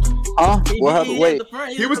verse? Huh? What happened? Wait.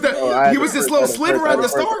 He was this little sliver at the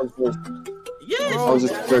start? Yeah. I was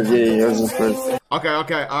just first. Yeah, I was just first. Okay, all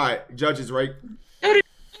right. Judges, right?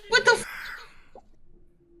 What the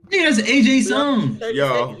Yeah, that's AJ song.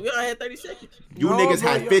 Yo. We all had 30 seconds. You niggas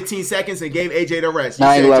had 15 seconds and gave AJ the rest. You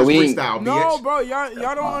Nah, said like, just we- freestyle, No, bitch. bro, y'all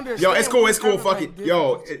don't understand. Yo, it's cool, it's cool. Kind of Fuck like it. this.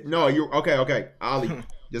 Yo, no, you okay. Ollie,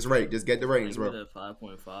 just rate. Just get the ratings, Give bro. it a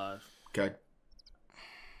 5.5. Okay.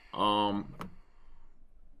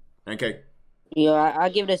 Okay. Yeah, I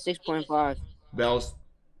give it a 6.5. Bells.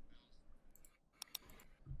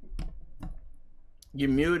 You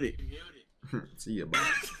muted. See ya, bro.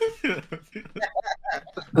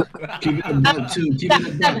 Keep it a buck, too. Keep it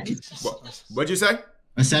a buck. What'd you say?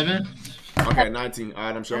 A 7? Okay, 19. All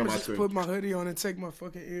right, I'm showing I'm my just screen. put my hoodie on and take my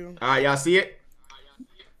fucking L. All right, y'all see it?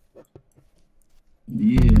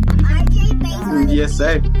 Yeah. Yes,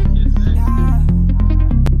 sir.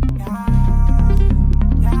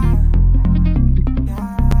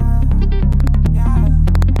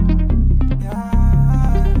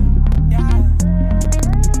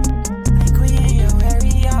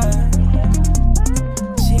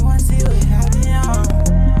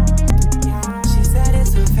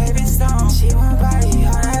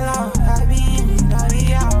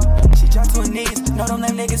 No,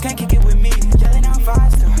 them niggas can't kick it with me. Yelling out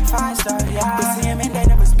 5-star, yeah. But see him and they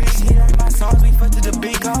never speak. He like my songs, we fuck to the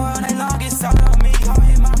beat. Go all night long, it's all on me. Go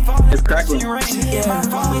hit my phone. It's crackling.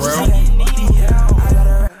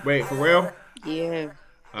 Wait, for real? Yeah.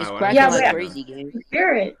 All It's right, cracking why like didn't crazy, game.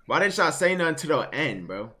 Hear it. Why didn't y'all say nothing to the end,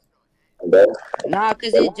 bro? Nah,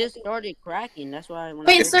 because it just started cracking. That's why I want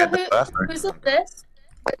to Wait, so who's this?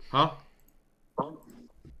 Huh?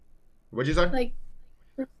 What'd you say? Like,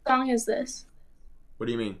 what song is this? What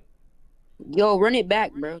do you mean? Yo, run it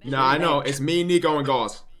back, bro. Just Nah, run I it know. back. It's me, Nico, and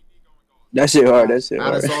Gauss. That shit hard. That shit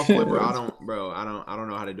Out hard. of soft flipper, I don't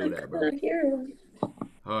know how to do that, bro. Here.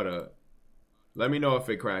 Hold up. Let me know if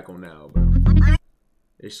it crackle now, bro.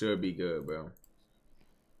 It should be good, bro.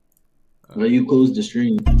 Well, you closed the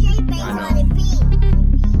stream. I know.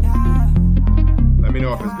 Let me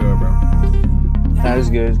know if it's good, bro. Nah, it's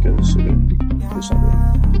good. It's good. It's good. It's all good.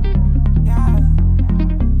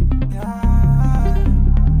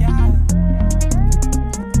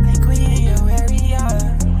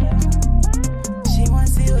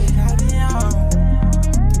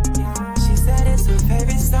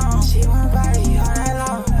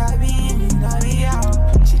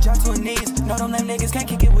 No, them niggas can't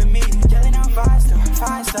kick it with me. Yelling out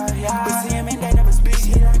 5-star, yeah. But see him and they never speak.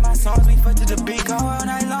 He like my songs, we fuck to the beat. Go all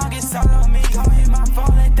night long, it's all on me. Go hit my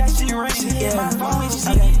phone, let that shit ring. She hit my phone, she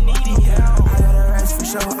get needy, yeah. I got a rest for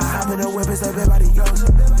sure. I hop in the whip, it's everybody goes.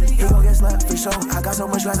 He gon' get slapped for sure. I got so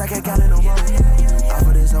much rice, I can't count it no more. Off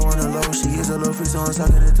of this, I wanna low. She is a little free, so I'm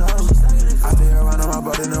sucking the toes. I feel around on my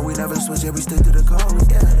brother, no, we never switch, yeah, we stick to the code.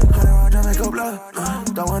 Yeah, 100 round drum and go blow.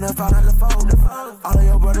 Don't wanna fall like a phone. All of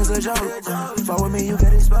your brothers a joke. Fuck with me, you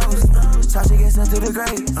get exposed. Sasha gets sent to the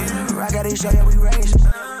grave. I got these show, yeah, we rage.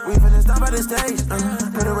 We finna stop at the stage.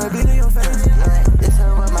 Put a red beat in your face. Yeah, this is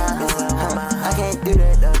with my I can't do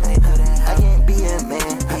that, though. I can't be a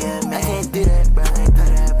man. I can't do that, bro.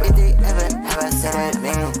 If they ever have I said that,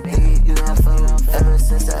 man. Nigga, you gon' fuck ever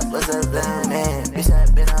since I was a little man. Bitch, I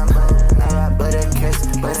been on butter. Now I butter curse.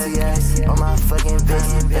 Butter ass on my fucking bitch.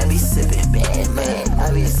 I be sippin' bad, man.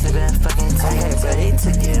 I be sippin' fucking tired, bro. They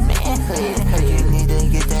took your manhood. Heard you need to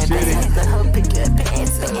get that man. The hoe pick your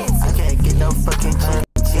pants up. I can't get no fucking chance.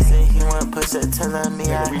 She said he want push her, telling me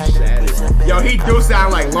I had to push her. Yo, he do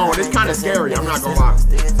sound like Lone. It's kind of scary. I'm not gonna lie.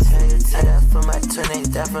 I got for my twin,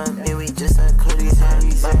 that for me, we just like cooties.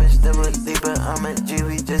 My bitch double deeper, I'm a G,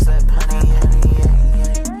 we just like honey.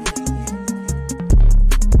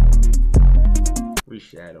 We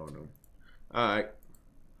shat on him. All right.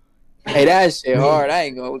 Hey, that shit hard. I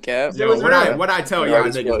ain't gonna cap. Yo, what I tell y'all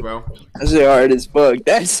niggas, bro? That shit hard as fuck.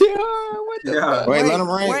 That shit hard. What the fuck? Wait, let him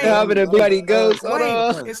rank. How many everybody goes? Hold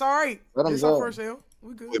on. It's all right. Let him It's go. our first L.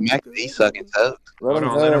 We good. With Max, he sucking tough. Hold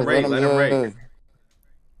on, let him rate. Let him rate.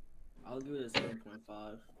 I'll give it a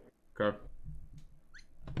 7.5. Okay.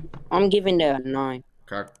 I'm giving that a 9.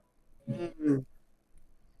 Okay.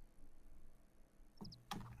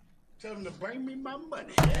 Tell him to bring me my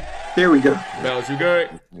money. Here we go. Bells, you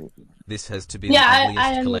good? This has to be Yeah, the I ugliest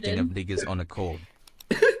am collecting good. of niggas on a call.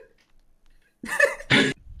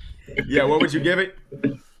 Yeah, what would you give it?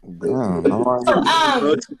 No,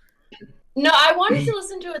 I wanted to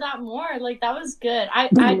listen to it that more. Like, that was good. I'd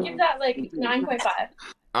give that like 9.5.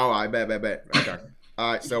 Oh, I bet. Okay.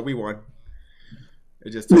 All right, so we won.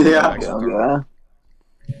 It just Yeah.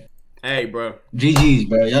 Hey, bro. GG's,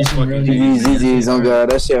 bro. Y'all some real niggas. GG's on God.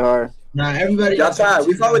 That shit hard. Nah, everybody. Y'all tired.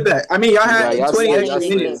 We fought with that. I mean, y'all had Yeah, y'all 20 said extra that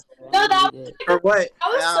minutes. No, that Or what?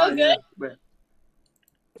 was so good.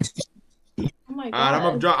 Oh my All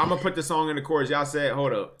right, god. I'm gonna put the song in the chorus. Y'all said,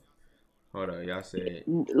 hold up. Hold on, y'all said.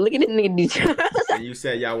 Look at this nigga. And you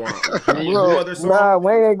said y'all want who other song? Nah,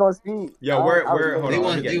 Wayne ain't gonna speak. Yo, where? Hold They on,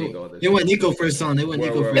 want they Nico first song. They want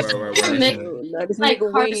Nico first song. Like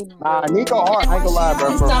Nico hard. I ain't gonna lie,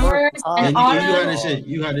 bro. Summers and You autumn. had this shit.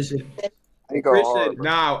 You had this shit. Nico hard.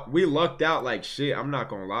 Nah, we lucked out like shit. I'm not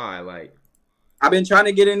gonna lie, like. I've been trying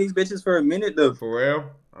to get in these bitches for a minute though. For real?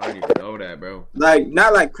 I didn't even know that, bro. Like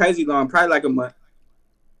not like crazy long, probably like a month.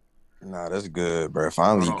 Nah, that's good, bro.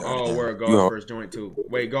 Finally, oh, where Gauze first joint too.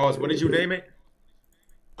 Wait, Gauze, what did you name it?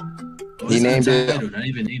 He named it. Not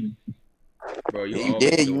even name it. Bro, you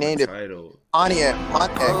did. You named it. Pontiac.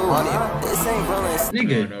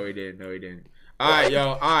 Nigga. No, he didn't. No, he didn't. All right,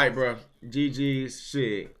 yo. All right, bro. GG's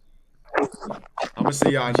shit. I'm gonna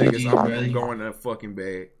see y'all niggas. I'm going to fucking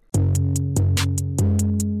bed.